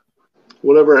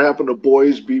 Whatever happened to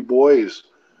boys be boys?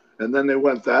 And then they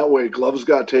went that way. Gloves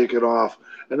got taken off.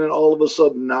 And then all of a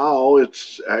sudden now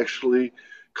it's actually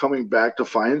coming back to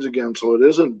fines again. So it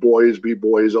isn't boys be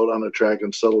boys out on the track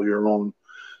and settle your own.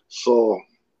 So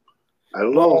I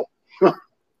don't know.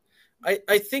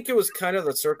 I think it was kind of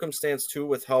the circumstance too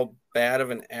with how bad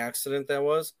of an accident that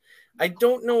was. I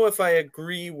don't know if I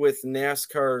agree with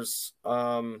NASCAR's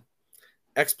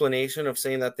explanation of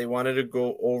saying that they wanted to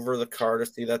go over the car to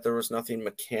see that there was nothing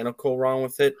mechanical wrong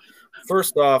with it.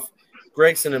 First off,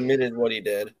 Gragson admitted what he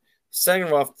did.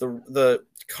 Second off, the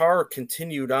car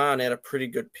continued on at a pretty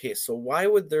good pace. So why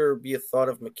would there be a thought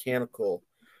of mechanical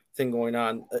thing going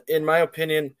on? In my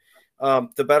opinion,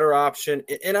 the better option,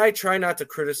 and I try not to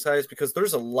criticize because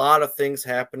there's a lot of things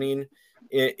happening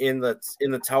in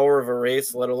the tower of a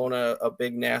race, let alone a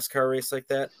big NASCAR race like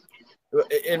that.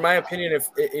 In my opinion, if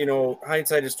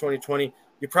hindsight is 2020,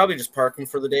 you probably just park them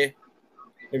for the day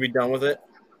and be done with it.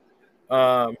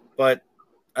 But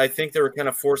I think they were kind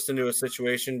of forced into a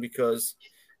situation because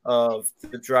of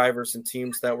the drivers and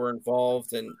teams that were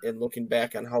involved, and looking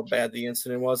back on how bad the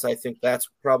incident was, I think that's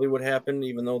probably what happened,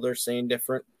 even though they're saying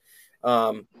different.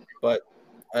 But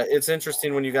it's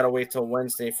interesting when you got to wait till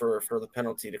Wednesday for the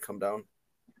penalty to come down.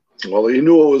 Well, he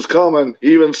knew it was coming.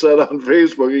 He even said on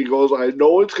Facebook, he goes, I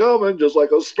know it's coming, just like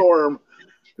a storm.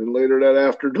 And later that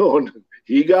afternoon,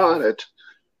 he got it.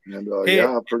 And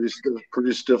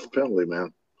pretty stiff penalty,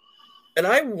 man. And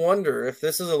I wonder if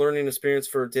this is a learning experience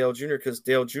for Dale Jr., because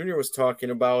Dale Jr. was talking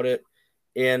about it,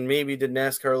 and maybe did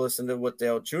NASCAR listen to what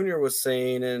Dale Jr. was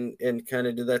saying and kind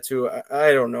of did that too?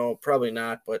 I don't know. Probably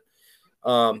not. But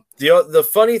the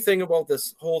funny thing about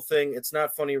this whole thing, it's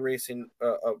not funny racing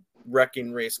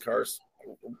wrecking race cars.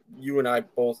 You and I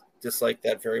both dislike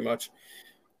that very much.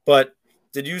 But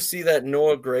did you see that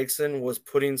Noah Gragson was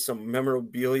putting some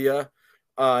memorabilia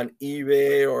on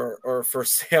eBay or for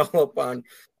sale up on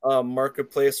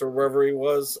Marketplace or wherever he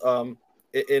was? And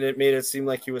it made it seem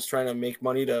like he was trying to make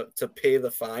money to pay the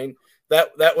fine.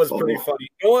 That was pretty funny.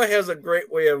 Noah has a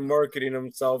great way of marketing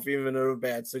himself, even in a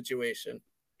bad situation.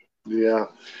 Yeah.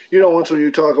 Once when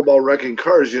you talk about wrecking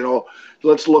cars,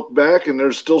 let's look back, and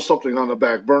there's still something on the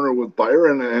back burner with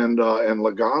Byron and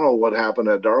Logano, what happened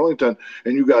at Darlington.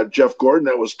 And you got Jeff Gordon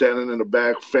that was standing in the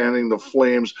back fanning the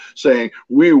flames saying,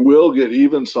 we will get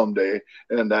even someday.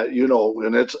 And that,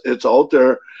 and it's out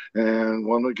there. And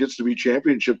when it gets to be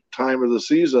championship time of the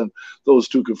season, those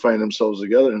two can find themselves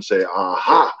together and say,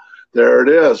 aha, there it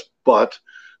is. But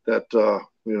that,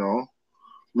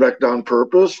 wrecked on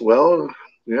purpose, well,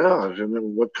 yeah, and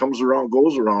then what comes around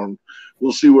goes around.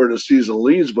 We'll see where the season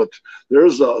leads, but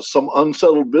there's some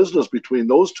unsettled business between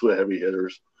those two heavy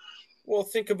hitters. Well,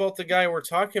 think about the guy we're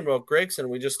talking about, Gragson.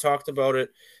 We just talked about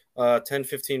it 10,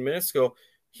 15 minutes ago.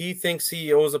 He thinks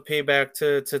he owes a payback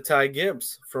to Ty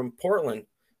Gibbs from Portland.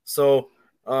 So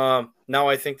now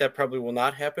I think that probably will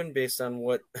not happen based on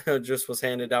what just was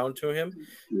handed down to him.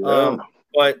 Yeah.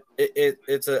 but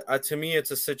it's to me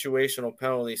it's a situational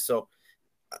penalty. So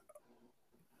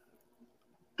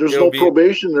there's no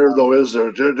probation there, though, is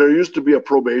there? There used to be a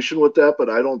probation with that, but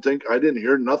I didn't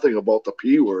hear nothing about the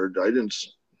P word. I didn't.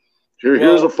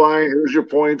 Here's a fine. Here's your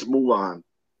points. Move on.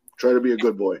 Try to be a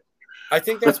good boy. I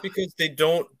think that's because they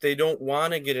don't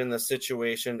want to get in the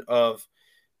situation of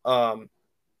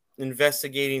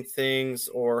investigating things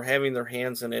or having their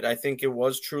hands in it. I think it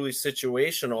was truly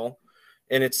situational,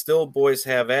 and it's still boys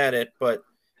have at it, but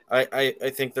I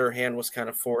think their hand was kind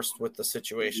of forced with the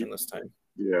situation this time.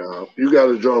 Yeah, you got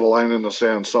to draw the line in the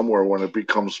sand somewhere when it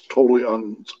becomes totally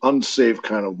unsafe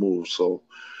kind of move. So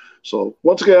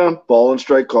once again, ball and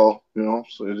strike call.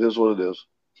 So it is what it is.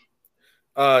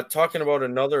 Talking about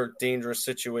another dangerous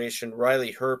situation,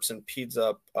 Riley Herbst and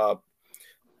Pizza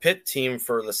pit team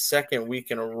for the second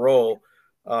week in a row.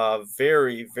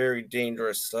 Very, very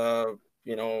dangerous,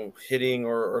 hitting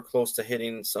or close to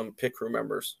hitting some pit crew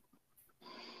members.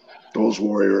 Those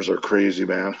Warriors are crazy,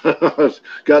 man.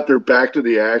 Got their back to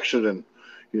the action, and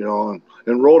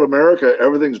in Road America,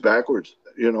 everything's backwards.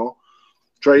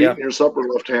 Try eating your supper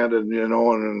left-handed,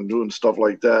 and doing stuff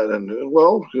like that. And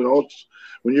it's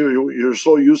when you're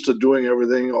so used to doing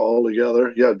everything all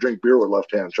together. Yeah, drink beer with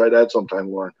left hand. Try that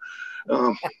sometime, Lauren.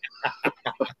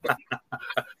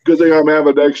 Good thing I'm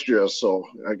ambidextrous, so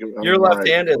you're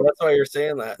left-handed. That's why you're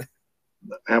saying that.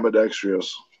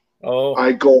 Ambidextrous. Oh,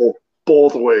 I go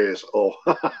both ways. Oh,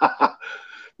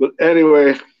 but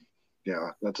anyway,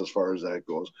 yeah, that's as far as that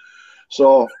goes.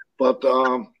 So, but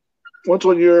once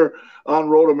when you're on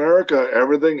Road America,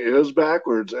 everything is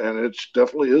backwards, and it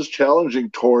definitely is challenging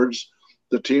towards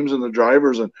the teams and the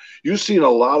drivers. And you've seen a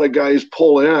lot of guys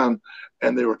pull in,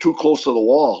 and they were too close to the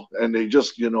wall, and they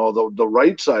just, the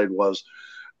right side was.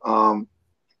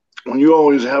 When you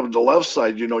always have the left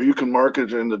side, you can mark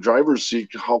it in the driver's seat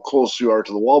how close you are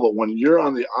to the wall. But when you're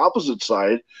on the opposite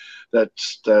side, that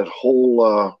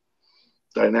whole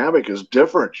dynamic is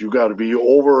different. You got to be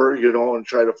over, and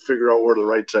try to figure out where the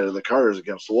right side of the car is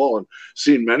against the wall. And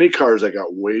seen many cars that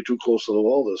got way too close to the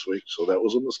wall this week, so that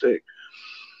was a mistake.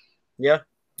 Yeah,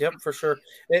 yep, for sure.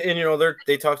 And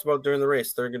they talked about during the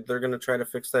race they're going to try to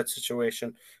fix that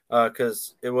situation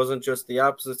because it wasn't just the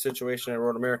opposite situation in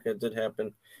Road America. It did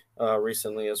happen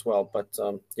recently as well. But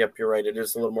yep, you're right. It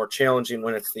is a little more challenging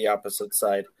when it's the opposite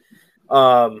side.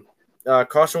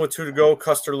 Caution with 2 to go.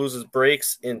 Custer loses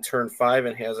brakes in turn 5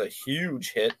 and has a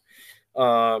huge hit.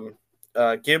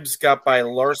 Gibbs got by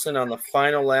Larson on the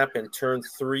final lap in turn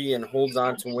 3 and holds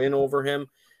on to win over him.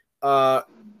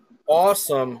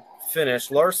 Awesome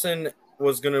finish. Larson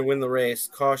was going to win the race.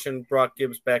 Caution brought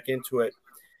Gibbs back into it,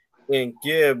 and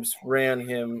Gibbs ran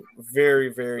him very,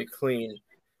 very clean.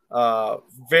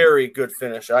 Very good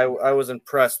finish. I was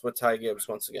impressed with Ty Gibbs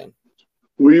once again.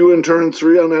 Were you in turn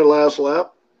 3 on that last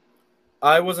lap?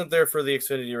 I wasn't there for the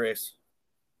Xfinity race.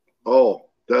 Oh,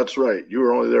 that's right. You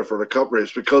were only there for the Cup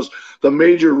race because the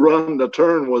major run, the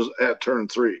turn was at turn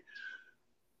 3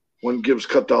 when Gibbs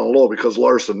cut down low because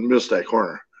Larson missed that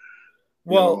corner.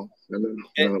 Well, and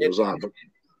then it was on. But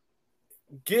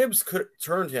Gibbs could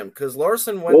turned him because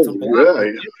Larson went to block. Yeah.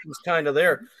 Gibbs was kind of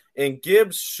there, and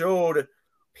Gibbs showed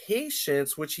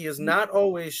patience, which he has not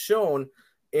always shown.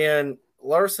 And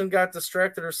Larson got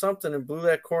distracted or something and blew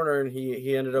that corner, and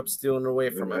he ended up stealing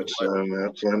away from it.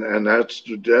 And that's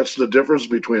the difference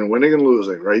between winning and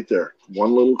losing, right there.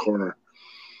 One little corner.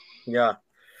 Yeah.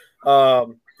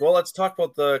 Well, let's talk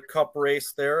about the Cup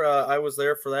race there. I was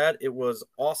there for that. It was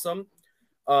awesome.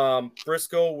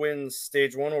 Briscoe wins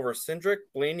stage 1 over Cindric.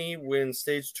 Blaney wins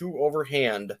stage 2 over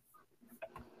Hand.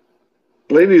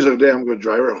 Blaney's a damn good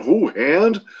driver.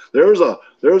 Hand? There's a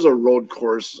road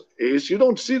course ace. You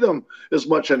don't see them as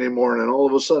much anymore, and then all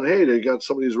of a sudden, hey, they got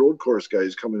some of these road course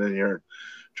guys coming in here and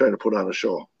trying to put on a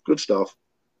show. Good stuff.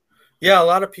 Yeah, a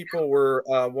lot of people were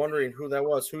wondering who that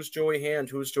was. Who's Joey Hand?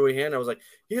 Who's Joey Hand? I was like,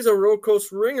 he's a road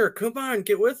course ringer. Come on,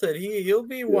 get with it. He'll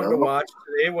be one to watch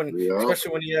today,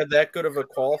 especially when he had that good of a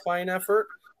qualifying effort.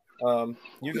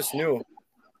 You just knew.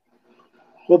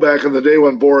 Well, back in the day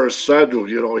when Boris said,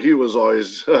 he was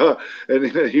always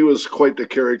and he was quite the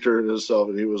character in himself,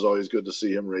 and he was always good to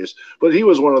see him race. But he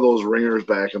was one of those ringers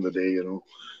back in the day,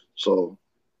 So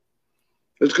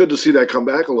it's good to see that come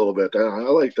back a little bit. I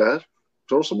like that.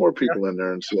 Throw some more people in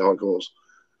there and see how it goes.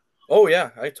 Oh,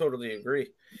 yeah, I totally agree.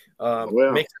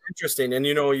 Makes it interesting. And,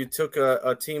 you took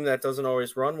a team that doesn't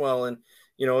always run well, and,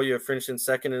 you finished in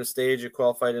second in a stage. You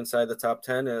qualified inside the top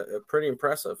 10. Pretty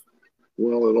impressive.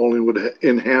 Well, it only would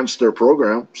enhance their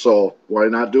program, so why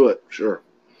not do it? Sure.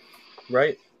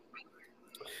 Right.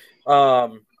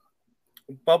 Bubba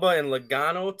and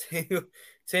Logano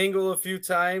tangle a few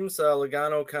times.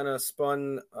 Logano kind of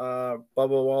spun Bubba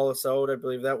Wallace out. I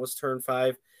believe that was turn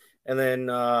 5. And then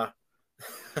I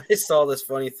saw this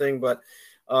funny thing, but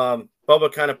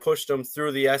Bubba kind of pushed him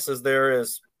through the S's there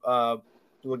as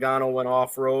Logano went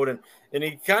off road, and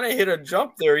he kind of hit a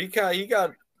jump there. He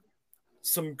got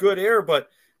some good air, but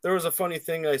there was a funny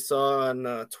thing I saw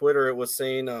on Twitter. It was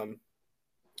saying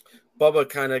Bubba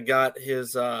kind of got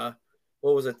his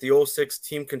what was it, the 06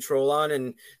 team control on,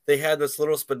 and they had this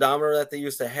little speedometer that they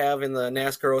used to have in the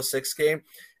NASCAR 06 game,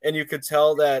 and you could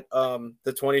tell that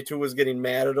the 22 was getting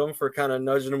mad at him for kind of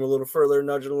nudging him a little further,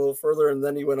 and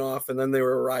then he went off, and then they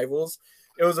were rivals.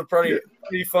 It was a pretty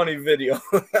funny video.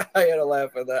 I had a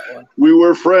laugh at that one. We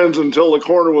were friends until the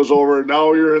corner was over.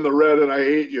 Now you're in the red, and I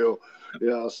hate you.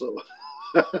 Yeah, so.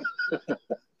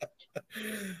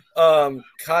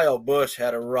 Kyle Busch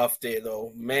had a rough day,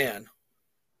 though. Man.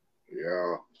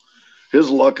 Yeah. His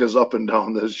luck is up and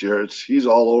down this year. He's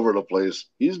all over the place.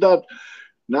 He's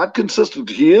not consistent.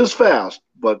 He is fast,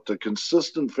 but the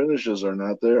consistent finishes are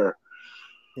not there.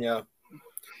 Yeah.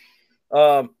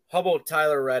 How about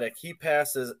Tyler Reddick? He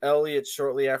passes Elliott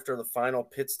shortly after the final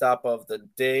pit stop of the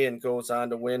day and goes on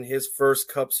to win his first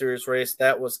Cup Series race.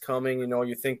 That was coming. You know,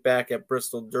 you think back at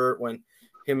Bristol Dirt when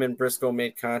him and Briscoe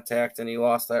made contact and he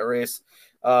lost that race.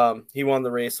 He won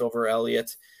the race over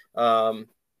Elliott.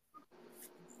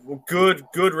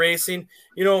 Good racing.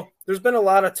 You know, there's been a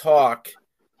lot of talk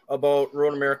about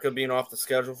Road America being off the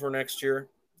schedule for next year.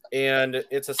 And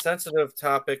it's a sensitive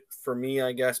topic for me,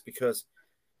 I guess, because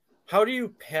how do you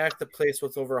pack the place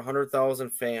with over 100,000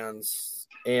 fans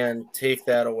and take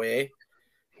that away?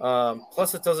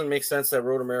 Plus, it doesn't make sense that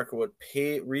Road America would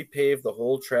repave the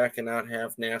whole track and not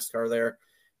have NASCAR there.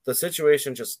 The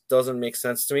situation just doesn't make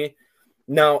sense to me.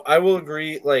 Now, I will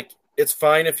agree, like, it's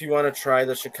fine if you want to try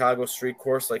the Chicago street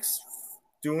course. Like,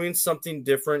 doing something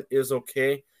different is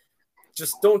okay.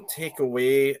 Just don't take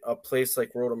away a place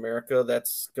like Road America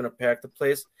that's going to pack the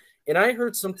place. And I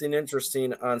heard something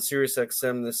interesting on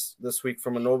SiriusXM this week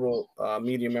from a Noble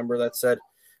media member that said,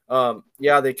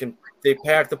 they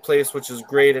packed the place, which is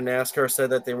great. And NASCAR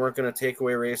said that they weren't going to take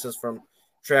away races from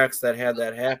tracks that had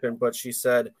that happen. But she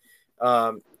said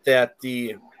that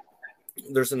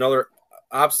there's another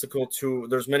obstacle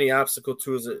there's many obstacles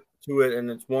to it. And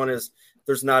it's one is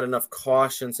there's not enough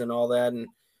cautions and all that. And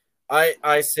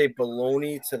I say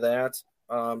baloney to that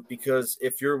because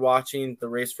if you're watching the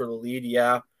race for the lead,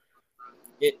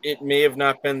 it may have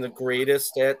not been the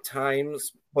greatest at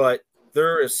times, but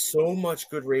there is so much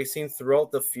good racing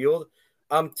throughout the field.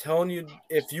 I'm telling you,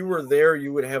 if you were there,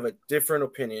 you would have a different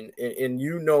opinion, and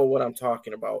you know what I'm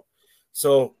talking about.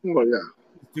 So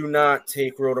do not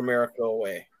take Road America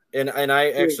away. And I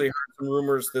actually heard some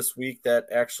rumors this week that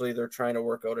actually they're trying to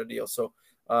work out a deal. So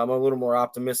I'm a little more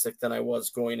optimistic than I was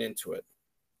going into it.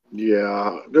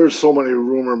 Yeah, there's so many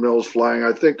rumor mills flying.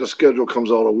 I think the schedule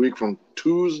comes out a week from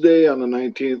Tuesday on the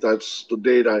 19th. That's the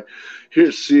date I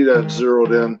see that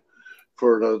zeroed in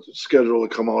for the schedule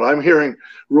to come out. I'm hearing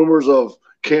rumors of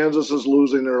Kansas is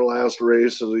losing their last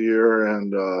race of the year,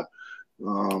 and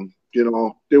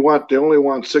they only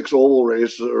want 6 oval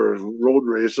races or road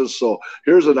races. So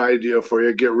here's an idea for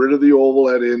you: get rid of the oval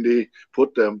at Indy,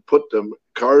 put them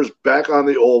cars back on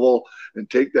the oval, and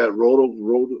take that road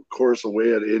course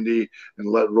away at Indy and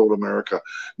let Road America.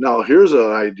 Now, here's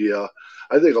an idea.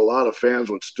 I think a lot of fans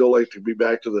would still like to be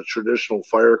back to the traditional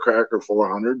Firecracker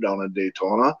 400 down in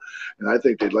Daytona, and I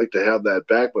think they'd like to have that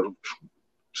back. But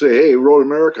say, hey, Road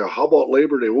America, how about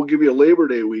Labor Day? We'll give you a Labor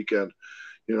Day weekend,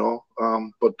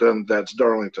 but then that's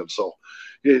Darlington. So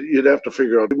you'd have to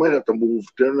figure out. You might have to move.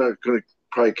 They're not going to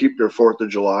probably keep their 4th of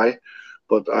July.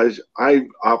 But I'm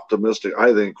optimistic.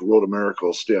 I think Road America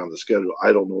will stay on the schedule.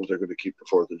 I don't know if they're going to keep the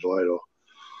 4th of July, though.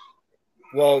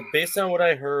 Well, based on what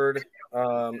I heard,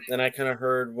 and I kind of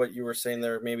heard what you were saying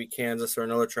there, maybe Kansas or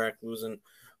another track losing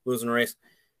a race.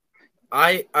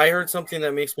 I heard something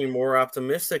that makes me more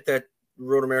optimistic that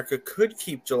Road America could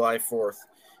keep July 4th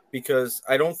because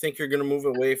I don't think you're going to move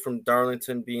away from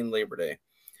Darlington being Labor Day.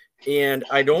 And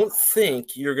I don't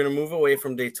think you're going to move away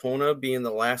from Daytona being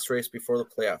the last race before the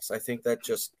playoffs. I think that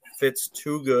just fits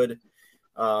too good,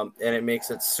 and it makes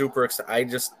it super exciting. I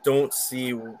just don't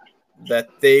see that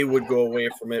they would go away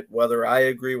from it, whether I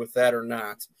agree with that or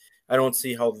not. I don't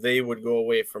see how they would go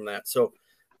away from that. So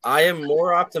I am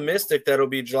more optimistic that it'll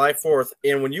be July 4th.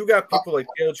 And when you got people like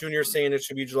Dale Jr. saying it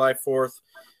should be July 4th,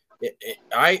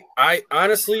 I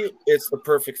honestly, it's the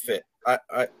perfect fit.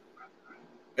 I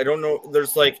don't know.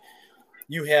 There's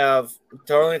you have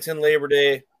Darlington Labor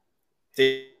Day,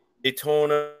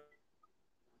 Daytona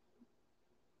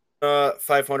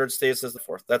 500 stays as the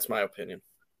 4th. That's my opinion.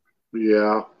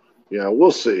 Yeah. Yeah,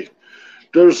 we'll see.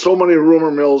 There's so many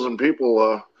rumor mills and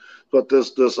people, but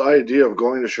this idea of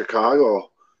going to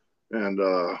Chicago, and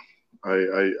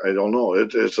I don't know.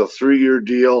 It's a 3-year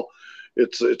deal.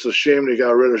 It's a shame they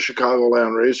got rid of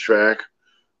Chicagoland Racetrack.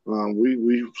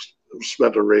 We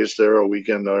spent a race there, a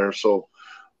weekend there, so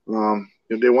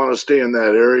if they want to stay in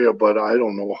that area, but I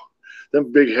don't know.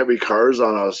 Them big heavy cars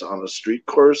on a street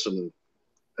course, and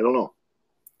I don't know.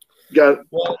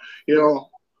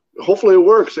 Hopefully it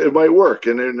works. It might work,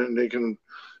 and then they can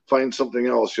find something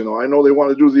else. I know they want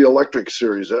to do the electric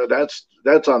series.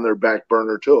 That's on their back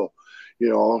burner too.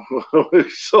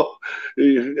 So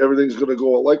everything's going to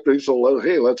go electric. So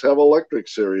let's have electric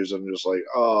series, and just like,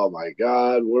 oh my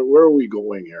God, where are we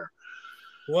going here?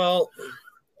 Well,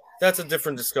 that's a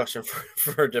different discussion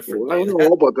for a different day. I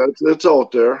know, but it's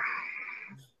out there.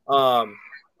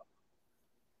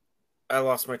 I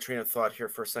lost my train of thought here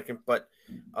for a second, but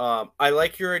I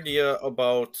like your idea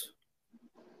about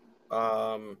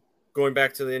going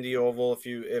back to the Indy Oval.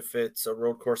 If it's a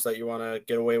road course that you want to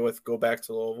get away with, go back to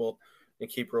the Oval and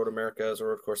keep Road America as a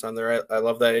road course on there. I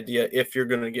love that idea if you're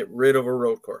going to get rid of a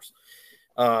road course.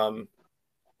 Going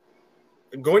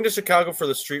to Chicago for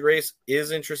the street race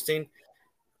is interesting.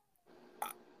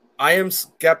 I am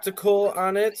skeptical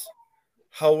on it.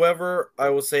 However, I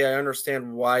will say I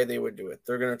understand why they would do it.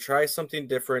 They're going to try something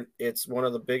different. It's one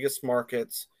of the biggest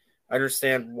markets. I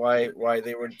understand why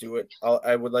they would do it.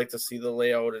 I would like to see the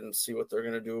layout and see what they're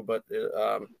going to do. But,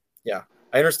 yeah,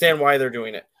 I understand why they're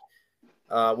doing it.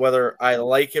 Whether I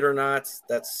like it or not,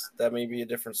 that may be a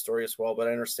different story as well. But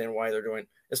I understand why they're doing it.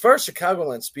 As far as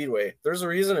Chicagoland Speedway, there's a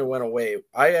reason it went away.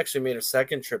 I actually made a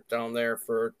second trip down there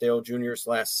for Dale Jr.'s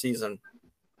last season.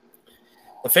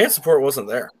 The fan support wasn't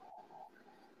there.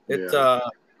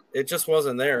 It just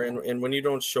wasn't there, and when you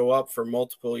don't show up for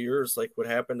multiple years, like what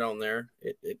happened down there,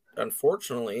 it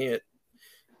unfortunately it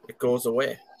goes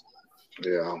away.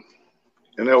 Yeah,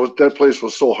 and that place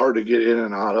was so hard to get in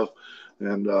and out of,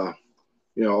 and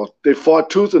they fought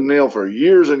tooth and nail for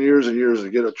years and years and years to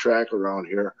get a track around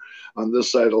here on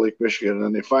this side of Lake Michigan,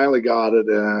 and they finally got it,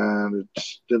 and it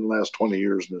didn't last 20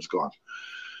 years, and it's gone.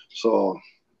 So.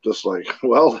 Just like,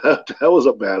 well, that was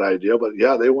a bad idea, but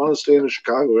yeah, they want to stay in the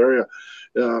Chicago area.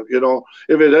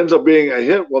 If it ends up being a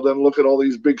hit, well, then look at all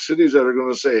these big cities that are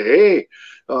going to say, hey,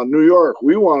 New York,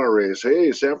 we want to race.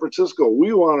 Hey, San Francisco,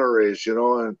 we want to race,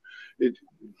 and if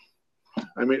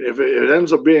it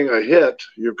ends up being a hit,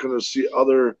 you're going to see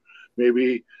other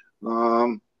maybe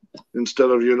instead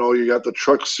of, you got the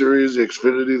truck series, the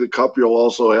Xfinity, the Cup, you'll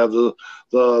also have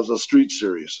the street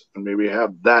series and maybe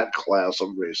have that class of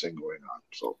racing going on.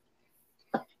 So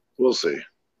we'll see.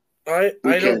 I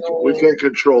don't know. We can't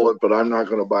control it, but I'm not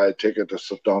going to buy a ticket to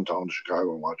sit downtown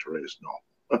Chicago and watch a race.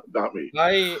 No, not me.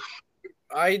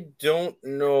 I don't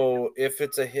know if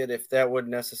it's a hit, if that would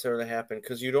necessarily happen,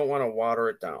 because you don't want to water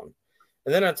it down.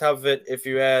 And then on top of it, if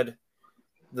you add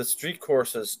the street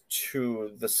courses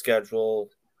to the schedule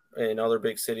in other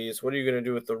big cities, what are you going to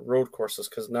do with the road courses?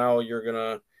 Because now you're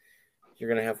gonna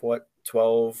have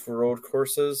 12 road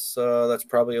courses. That's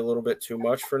probably a little bit too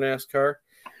much for NASCAR.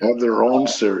 Have their own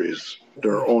series.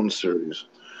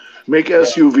 Make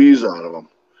SUVs out of them,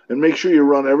 and make sure you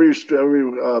run every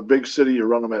big city. You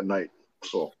run them at night.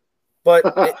 So, but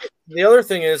the other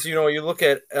thing is, you look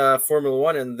at Formula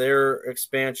One and their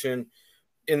expansion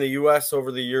in the U.S.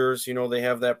 over the years. They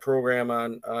have that program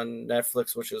on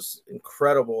Netflix, which is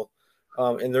incredible.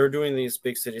 And they're doing these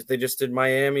big cities. They just did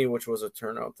Miami, which was a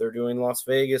turnout. They're doing Las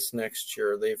Vegas next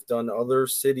year. They've done other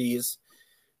cities,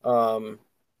 here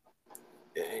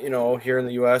in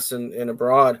the U.S. and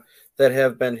abroad that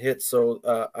have been hit. So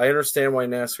I understand why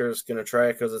NASCAR is going to try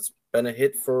it, because it's been a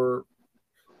hit for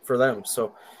them.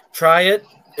 So try it.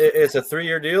 It's a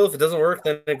 3-year deal. If it doesn't work,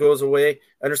 then it goes away.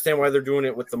 I understand why they're doing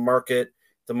it with the market,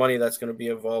 the money that's going to be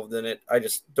involved in it. I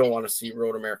just don't want to see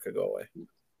Road America go away.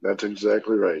 That's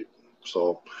exactly right.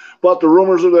 So, but the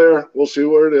rumors are there. We'll see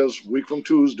where it is. Week from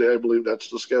Tuesday, I believe that's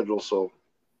the schedule. So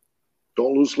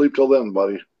don't lose sleep till then,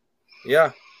 buddy.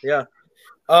 Yeah.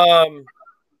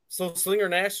 So Slinger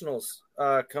Nationals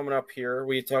coming up here.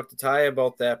 We talked to Ty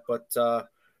about that, but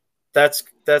that's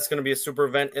going to be a super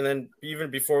event. And then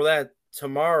even before that,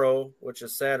 tomorrow, which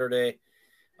is Saturday,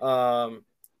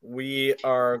 we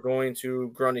are going to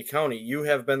Grundy County. You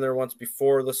have been there once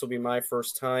before. This will be my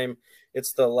first time.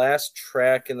 It's the last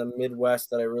track in the Midwest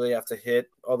that I really have to hit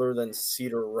other than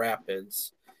Cedar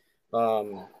Rapids.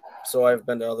 So I've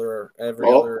been to every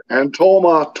other. And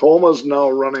Toma's now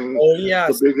running. Oh, yeah.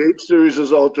 The Big 8 Series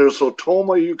is out there. So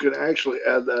Toma, you can actually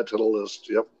add that to the list.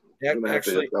 Yep. I'm gonna have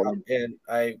to hit Actually, that one. and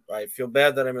I feel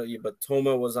bad that I'm at you, but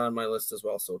Toma was on my list as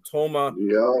well. So Toma,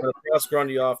 Yeah, cross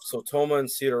Grundy off. So Toma and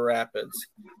Cedar Rapids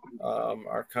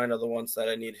are kind of the ones that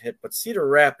I need hit. But Cedar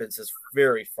Rapids is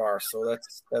very far, so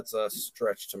that's a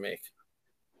stretch to make.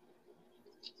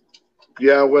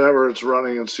 yeah. Whenever it's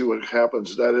running and see what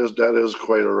happens, that is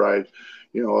quite a ride,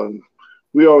 And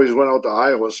we always went out to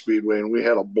Iowa Speedway, and we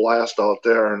had a blast out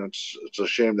there. And it's a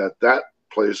shame that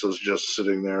place is just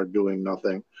sitting there doing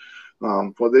nothing.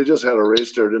 But they just had a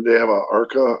race there. Didn't they have a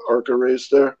ARCA race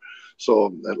there?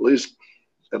 So at least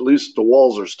the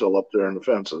walls are still up there and the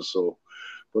fences. So,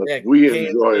 but Yeah, we pains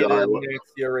enjoyed me to Iowa. not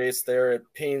see a race there. It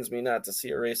pains me not to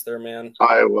see a race there, man.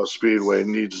 Iowa Speedway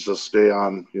needs to stay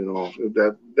on.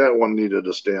 That one needed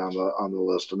to stay on the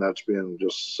list, and that's being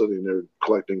just sitting there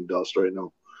collecting dust right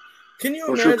now. Can you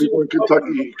I'm imagine? sure people in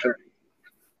Kentucky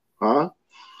huh?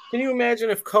 Can you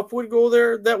imagine if Cup would go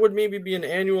there? That would maybe be an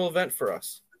annual event for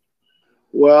us.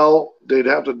 Well, they'd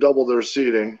have to double their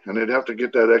seating, and they'd have to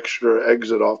get that extra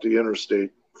exit off the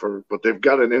interstate. But they've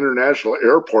got an international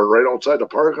airport right outside the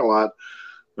parking lot.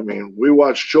 I mean, we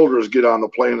watched Childress get on the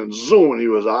plane and zoom, and he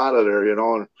was out of there,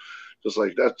 and just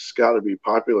like that's got to be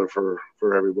popular for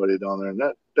everybody down there. And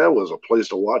that was a place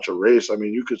to watch a race. I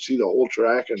mean, you could see the whole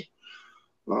track, and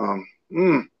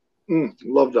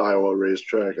love the Iowa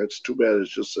racetrack. It's too bad it's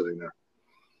just sitting there.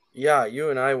 Yeah, you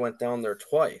and I went down there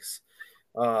twice.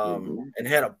 And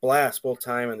had a blast both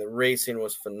time, and the racing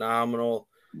was phenomenal.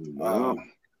 Wow.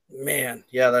 Man,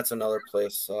 yeah, that's another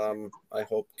place. I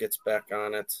hope gets back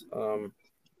on it.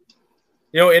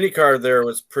 IndyCar there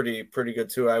was pretty good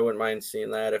too. I wouldn't mind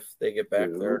seeing that if they get back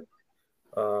there.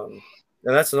 And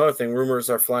that's another thing. Rumors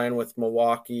are flying with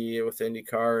Milwaukee with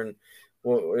IndyCar, and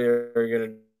we're going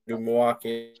to do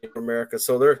Milwaukee for America.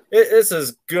 So this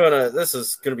is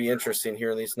gonna be interesting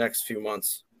here in these next few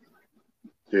months.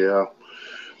 Yeah.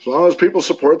 As long as people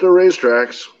support their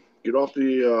racetracks, get off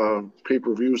the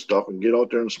pay-per-view stuff and get out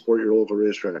there and support your local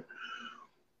racetrack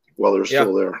while they're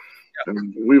still there. Yeah.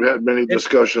 And we've had many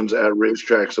discussions at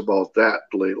racetracks about that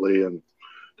lately, and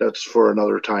that's for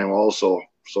another time also.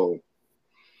 So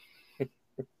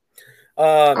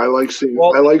I like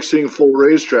seeing full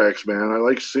racetracks, man. I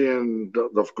like seeing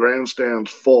the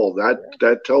grandstands full.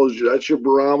 That tells you, that's your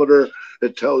barometer.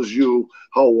 It tells you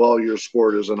how well your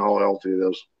sport is and how healthy it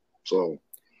is. So.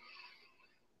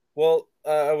 Well,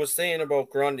 I was saying about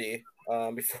Grundy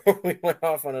before we went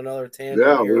off on another tangent.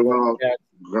 Yeah, we went off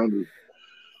Grundy.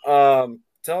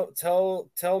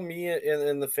 Tell me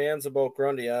and the fans about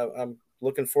Grundy. I'm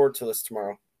looking forward to this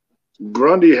tomorrow.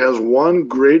 Grundy has one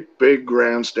great big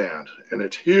grandstand, and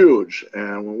it's huge.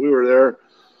 And when we were there,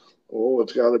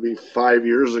 it's got to be 5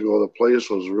 years ago, the place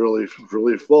was really,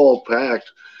 really full,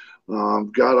 packed.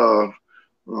 Got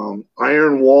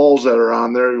iron walls that are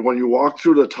on there. When you walk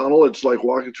through the tunnel, it's like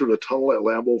walking through the tunnel at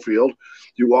Lambeau Field.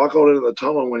 You walk out into the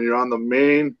tunnel, when you're on the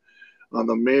main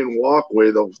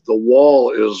walkway, the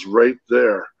wall is right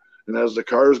there. And as the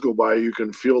cars go by, you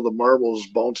can feel the marbles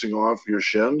bouncing off your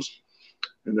shins.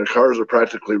 And the cars are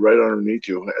practically right underneath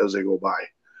you as they go by.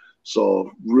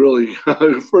 So really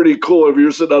pretty cool. If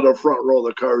you're sitting on the front row,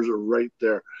 the cars are right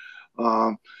there.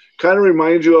 Kind of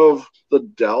reminds you of the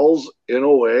Dells in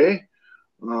a way.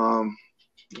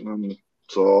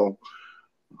 So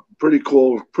pretty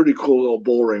cool little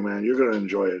bull ring, man. You're going to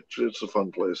enjoy it. It's a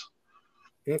fun place.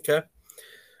 Okay.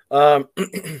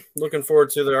 Looking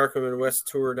forward to the ARCA Midwest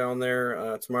tour down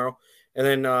there tomorrow. And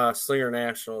then Slinger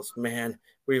Nationals, man,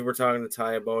 we were talking to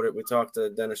Ty about it. We talked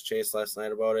to Dennis Chase last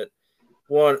night about it.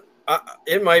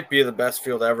 It might be the best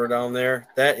field ever down there.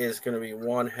 That is going to be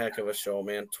one heck of a show,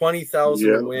 man. 20,000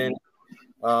 to win.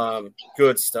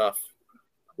 Good stuff.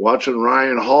 Watching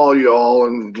Ryan Hall, y'all,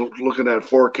 and looking at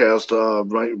forecast,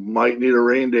 might need a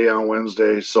rain day on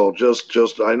Wednesday. So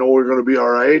just I know we're going to be all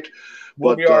right.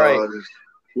 We'll be all right.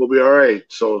 We'll be all right.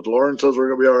 So if Lauren says we're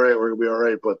going to be all right, we're going to be all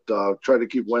right. But try to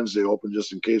keep Wednesday open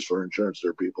just in case for insurance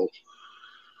there, people.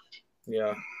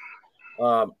 Yeah.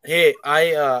 Hey,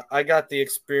 I got the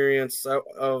experience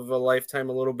of a lifetime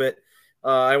a little bit.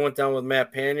 I went down with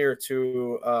Matt Panier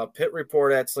to pit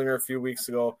report at Slinger a few weeks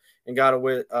ago and got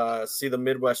to see the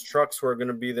Midwest trucks who are going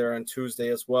to be there on Tuesday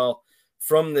as well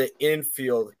from the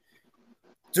infield.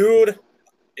 Dude,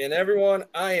 and everyone,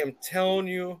 I am telling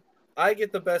you, I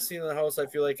get the best seat in the house, I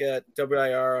feel like, at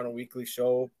WIR on a weekly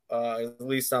show, at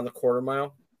least on the quarter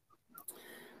mile.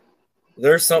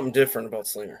 There's something different about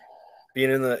Slinger.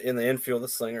 Being in the infield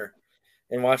of Slinger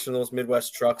and watching those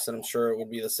Midwest trucks, and I'm sure it would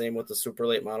be the same with the super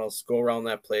late models, go around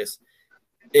that place.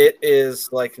 It is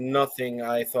like nothing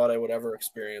I thought I would ever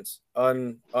experience.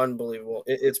 Unbelievable.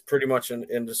 It's pretty much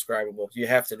indescribable. You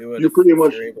have to do it if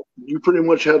you're able. You pretty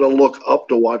much had to look up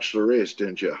to watch the race,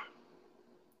 didn't you?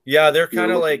 Yeah, they're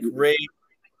kind of like raid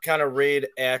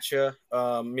at you,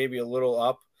 maybe a little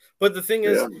up. But the thing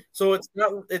is, so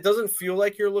it doesn't feel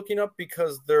like you're looking up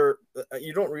because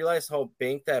you don't realize how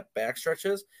banked that backstretch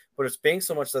is, but it's banked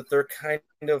so much that they're kind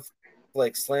of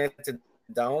like slanted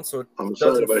down, so it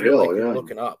doesn't feel like you're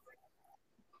looking up.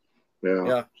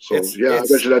 Yeah. So I bet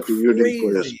you that's a unique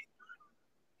place.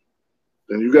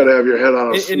 And you got to have your head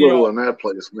on a swivel in that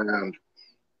place, man.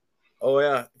 Oh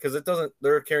yeah, because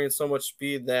they're carrying so much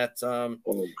speed that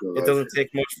it doesn't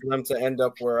take much for them to end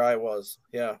up where I was.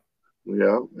 Yeah.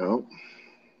 Yeah. Looking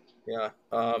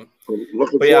forward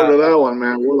to that one,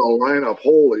 man. What a lineup.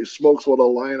 Holy smokes, what a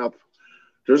lineup.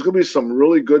 There's going to be some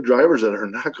really good drivers that are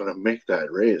not going to make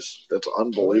that race. That's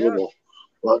unbelievable.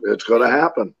 But it's going to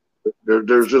happen.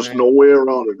 There's just no way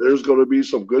around it. There's going to be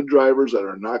some good drivers that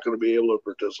are not going to be able to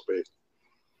participate.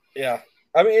 Yeah.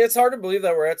 I mean, it's hard to believe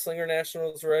that we're at Slinger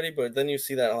Nationals already, but then you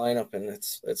see that lineup, and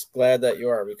it's glad that you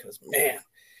are because, man,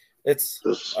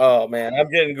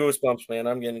 I'm getting goosebumps, man.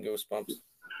 I'm getting goosebumps.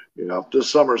 This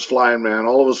summer's flying, man.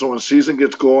 All of a sudden, when season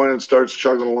gets going and starts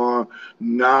chugging along,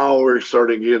 now we're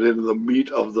starting to get into the meat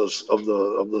of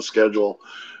the schedule,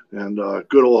 and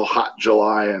good old hot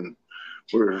July, and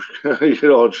we're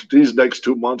these next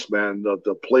 2 months, man.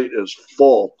 The plate is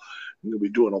full. We'll be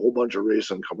doing a whole bunch of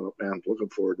racing coming up, man. Looking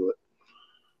forward to it.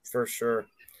 For sure.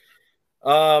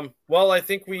 Well, I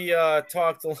think we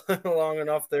talked long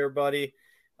enough there, buddy.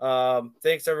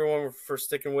 Thanks everyone for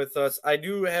sticking with us. I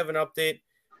do have an update.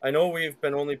 I know we've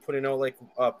been only putting out like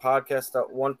one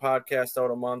podcast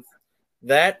out a month.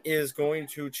 That is going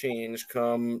to change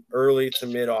come early to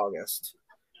mid-August.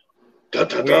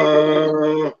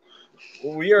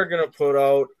 We are going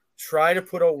to try to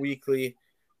put out weekly,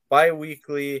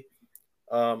 bi-weekly,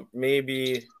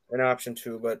 maybe an option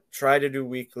too, but try to do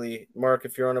weekly. Mark,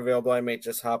 if you're unavailable, I may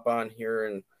just hop on here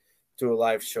and do a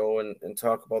live show and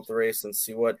talk about the race and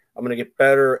see what I'm going to get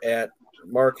better at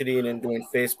marketing and doing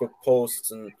Facebook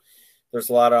posts, and there's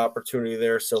a lot of opportunity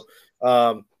there. So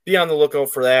be on the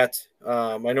lookout for that.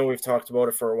 I know we've talked about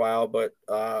it for a while, but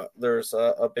there's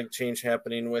a big change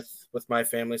happening with my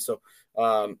family. So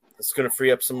it's going to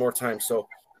free up some more time. So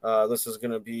this is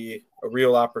going to be a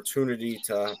real opportunity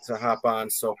to hop on.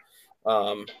 So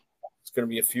it's going to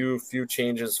be a few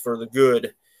changes for the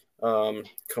good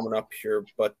coming up here.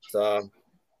 But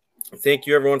thank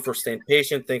you, everyone, for staying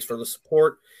patient. Thanks for the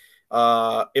support.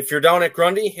 If you're down at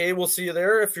Grundy, hey, we'll see you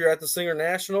there. If you're at the Slinger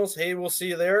Nationals, hey, we'll see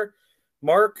you there.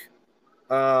 Mark,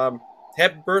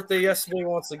 happy birthday yesterday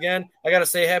once again. I got to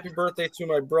say happy birthday to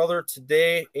my brother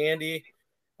today, Andy.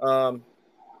 And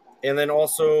then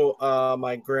also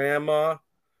my grandma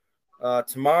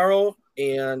tomorrow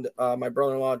and my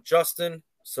brother-in-law, Justin.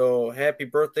 So happy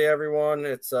birthday, everyone.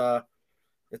 It's a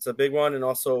big one. And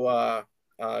also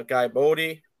Guy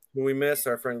Bodie, who we miss,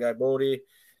 our friend Guy Bodie.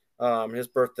 His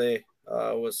birthday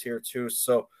was here too.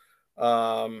 So,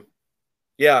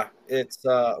 it's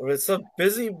a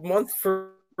busy month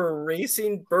for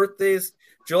racing birthdays.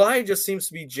 July just seems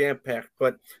to be jam-packed.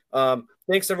 But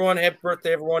thanks, everyone. Happy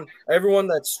birthday, everyone. Everyone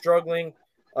that's struggling.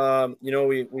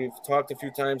 We've talked a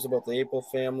few times about the Apel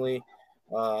family.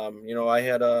 I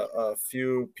had a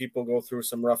few people go through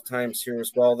some rough times here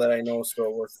as well that I know. So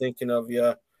we're thinking of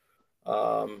you.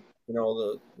 The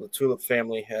Tulip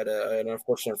family had an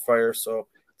unfortunate fire, so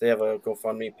they have a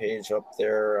GoFundMe page up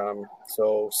there.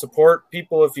 So support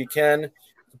people if you can.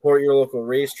 Support your local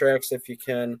racetracks if you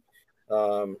can.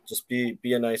 Just be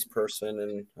a nice person,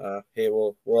 and hey,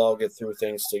 we'll all get through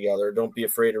things together. Don't be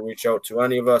afraid to reach out to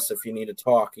any of us if you need to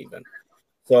talk, even.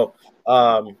 So,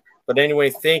 but anyway,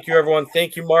 thank you, everyone.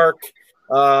 Thank you, Mark.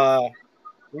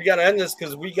 We got to end this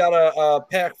because we got a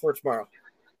pack for tomorrow.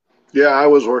 Yeah, I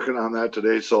was working on that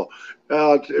today. So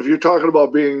if you're talking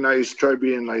about being nice, try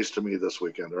being nice to me this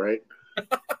weekend, all right?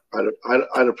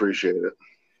 I'd appreciate it.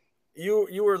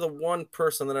 You were the one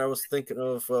person that I was thinking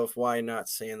of why not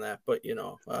saying that, but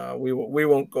we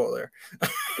won't go there.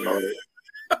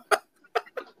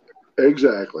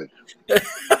 Exactly.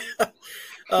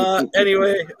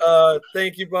 Anyway,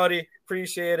 thank you, buddy.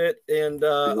 Appreciate it, and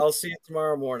I'll see you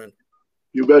tomorrow morning.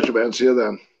 You betcha, man. See you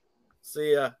then.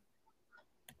 See ya.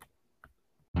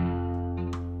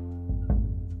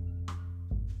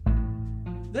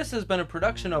 This has been a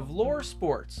production of Lore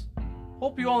Sports.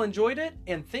 Hope you all enjoyed it,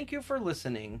 and thank you for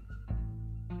listening.